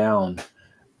further down,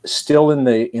 still in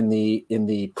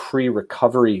the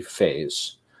pre-recovery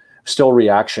phase, still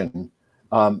reaction.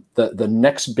 The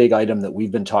next big item that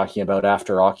we've been talking about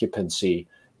after occupancy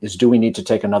is, do we need to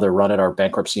take another run at our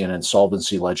bankruptcy and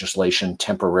insolvency legislation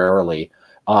temporarily?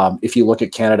 If you look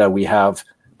at Canada, we have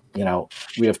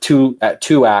two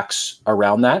acts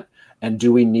around that. And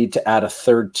do we need to add a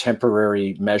third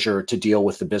temporary measure to deal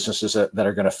with the businesses that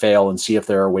are going to fail and see if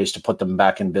there are ways to put them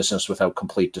back in business without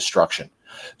complete destruction?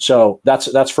 So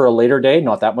that's for a later day,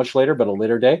 not that much later, but a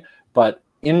later day. But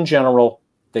in general,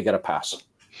 they get a pass.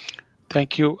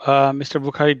 Thank you. Mr.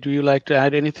 Bukhari, do you like to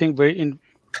add anything in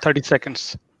 30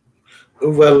 seconds?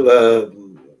 Well,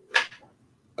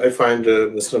 I find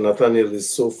Mr. Nathaniel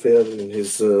is so fair in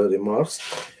his remarks,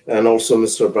 and also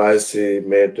Mr. Bryce, he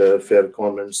made fair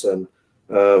comments and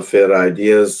fair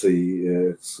ideas. He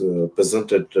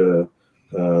presented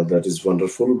that is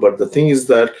wonderful. But the thing is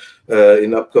that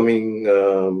in upcoming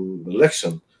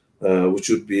election, which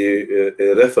would be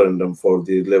a referendum for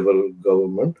the level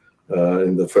government,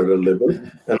 in the federal level,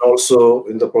 and also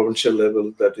in the provincial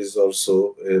level, that is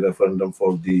also a referendum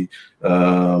for the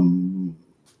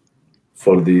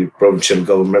provincial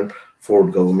government,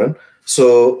 Ford government.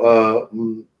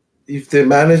 So if they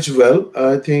manage well,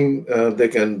 I think they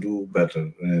can do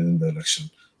better in the election.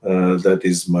 That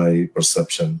is my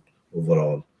perception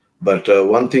overall. But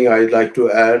one thing I'd like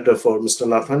to add for Mr.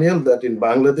 Nathaniel, that in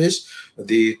Bangladesh,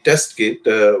 the test kit,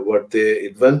 what they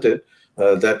invented,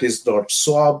 that is not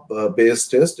swab-based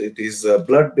test, it is a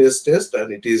blood-based test,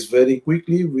 and it is very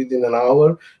quickly, within an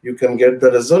hour, you can get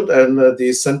the result. And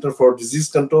the Center for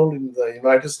Disease Control in the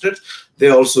United States, they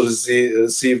also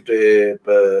received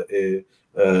one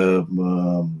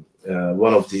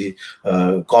of the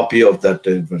copy of that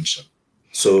invention.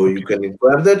 So you can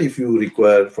inquire that if you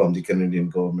require from the Canadian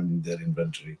government in their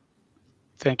inventory.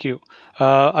 Thank you.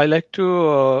 I like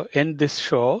to end this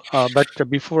show, but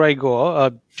before I go,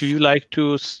 do you like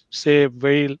to say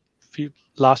very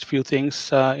last few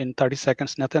things in 30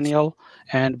 seconds, Nathaniel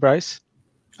and Bryce?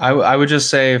 I would just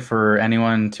say for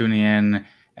anyone tuning in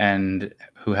and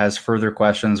who has further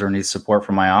questions or needs support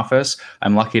from my office,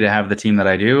 I'm lucky to have the team that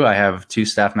I do. I have 2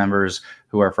 staff members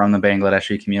who are from the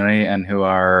Bangladeshi community and who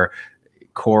are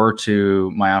core to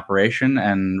my operation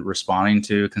and responding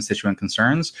to constituent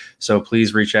concerns. So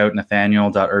please reach out,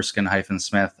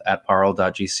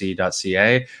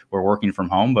 nathaniel.erskine-smith@parl.gc.ca. We're working from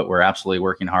home, but we're absolutely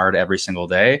working hard every single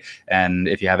day. And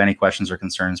if you have any questions or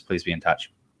concerns, please be in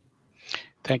touch.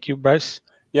 Thank you, Bryce.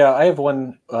 Yeah, I have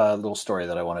one little story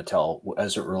that I want to tell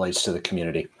as it relates to the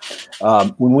community.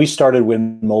 When we started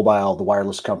Win Mobile, the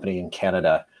wireless company in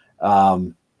Canada,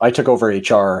 I took over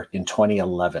HR in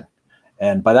 2011.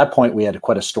 And by that point, we had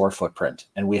quite a store footprint.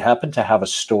 And we happened to have a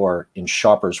store in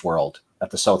Shoppers World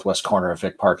at the southwest corner of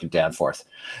Vic Park in Danforth.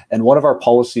 And one of our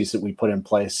policies that we put in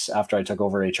place after I took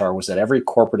over HR was that every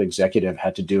corporate executive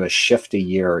had to do a shift a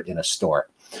year in a store.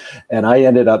 And I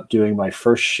ended up doing my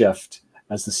first shift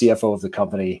as the CFO of the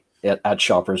company at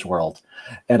Shoppers World.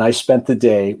 And I spent the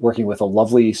day working with a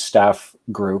lovely staff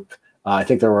group. I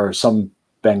think there were some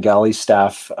Bengali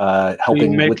staff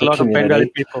helping with the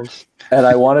community. And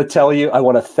I want to tell you, I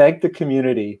want to thank the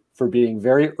community for being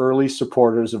very early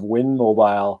supporters of Win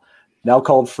Mobile, now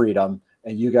called Freedom.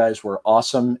 And you guys were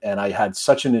awesome. And I had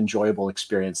such an enjoyable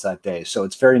experience that day. So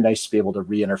it's very nice to be able to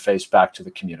re-interface back to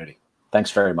the community.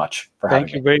 Thanks very much for having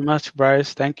me. Thank you very much,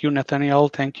 Bryce. Thank you, Nathaniel.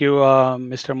 Thank you,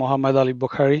 Mr. Muhammad Ali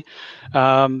Bukhari.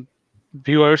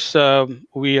 Viewers,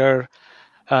 we are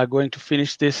going to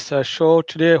finish this show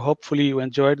today. Hopefully you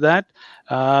enjoyed that.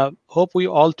 Hope we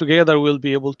all together will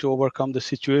be able to overcome the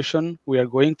situation we are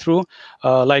going through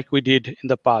like we did in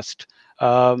the past.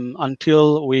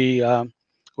 Until we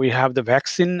have the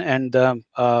vaccine and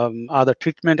other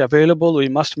treatment available, we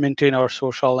must maintain our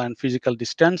social and physical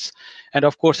distance, and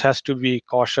of course has to be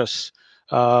cautious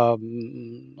above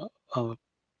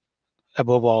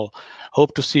all.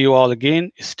 Hope to see you all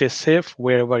again. Stay safe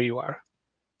wherever you are.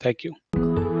 Thank you.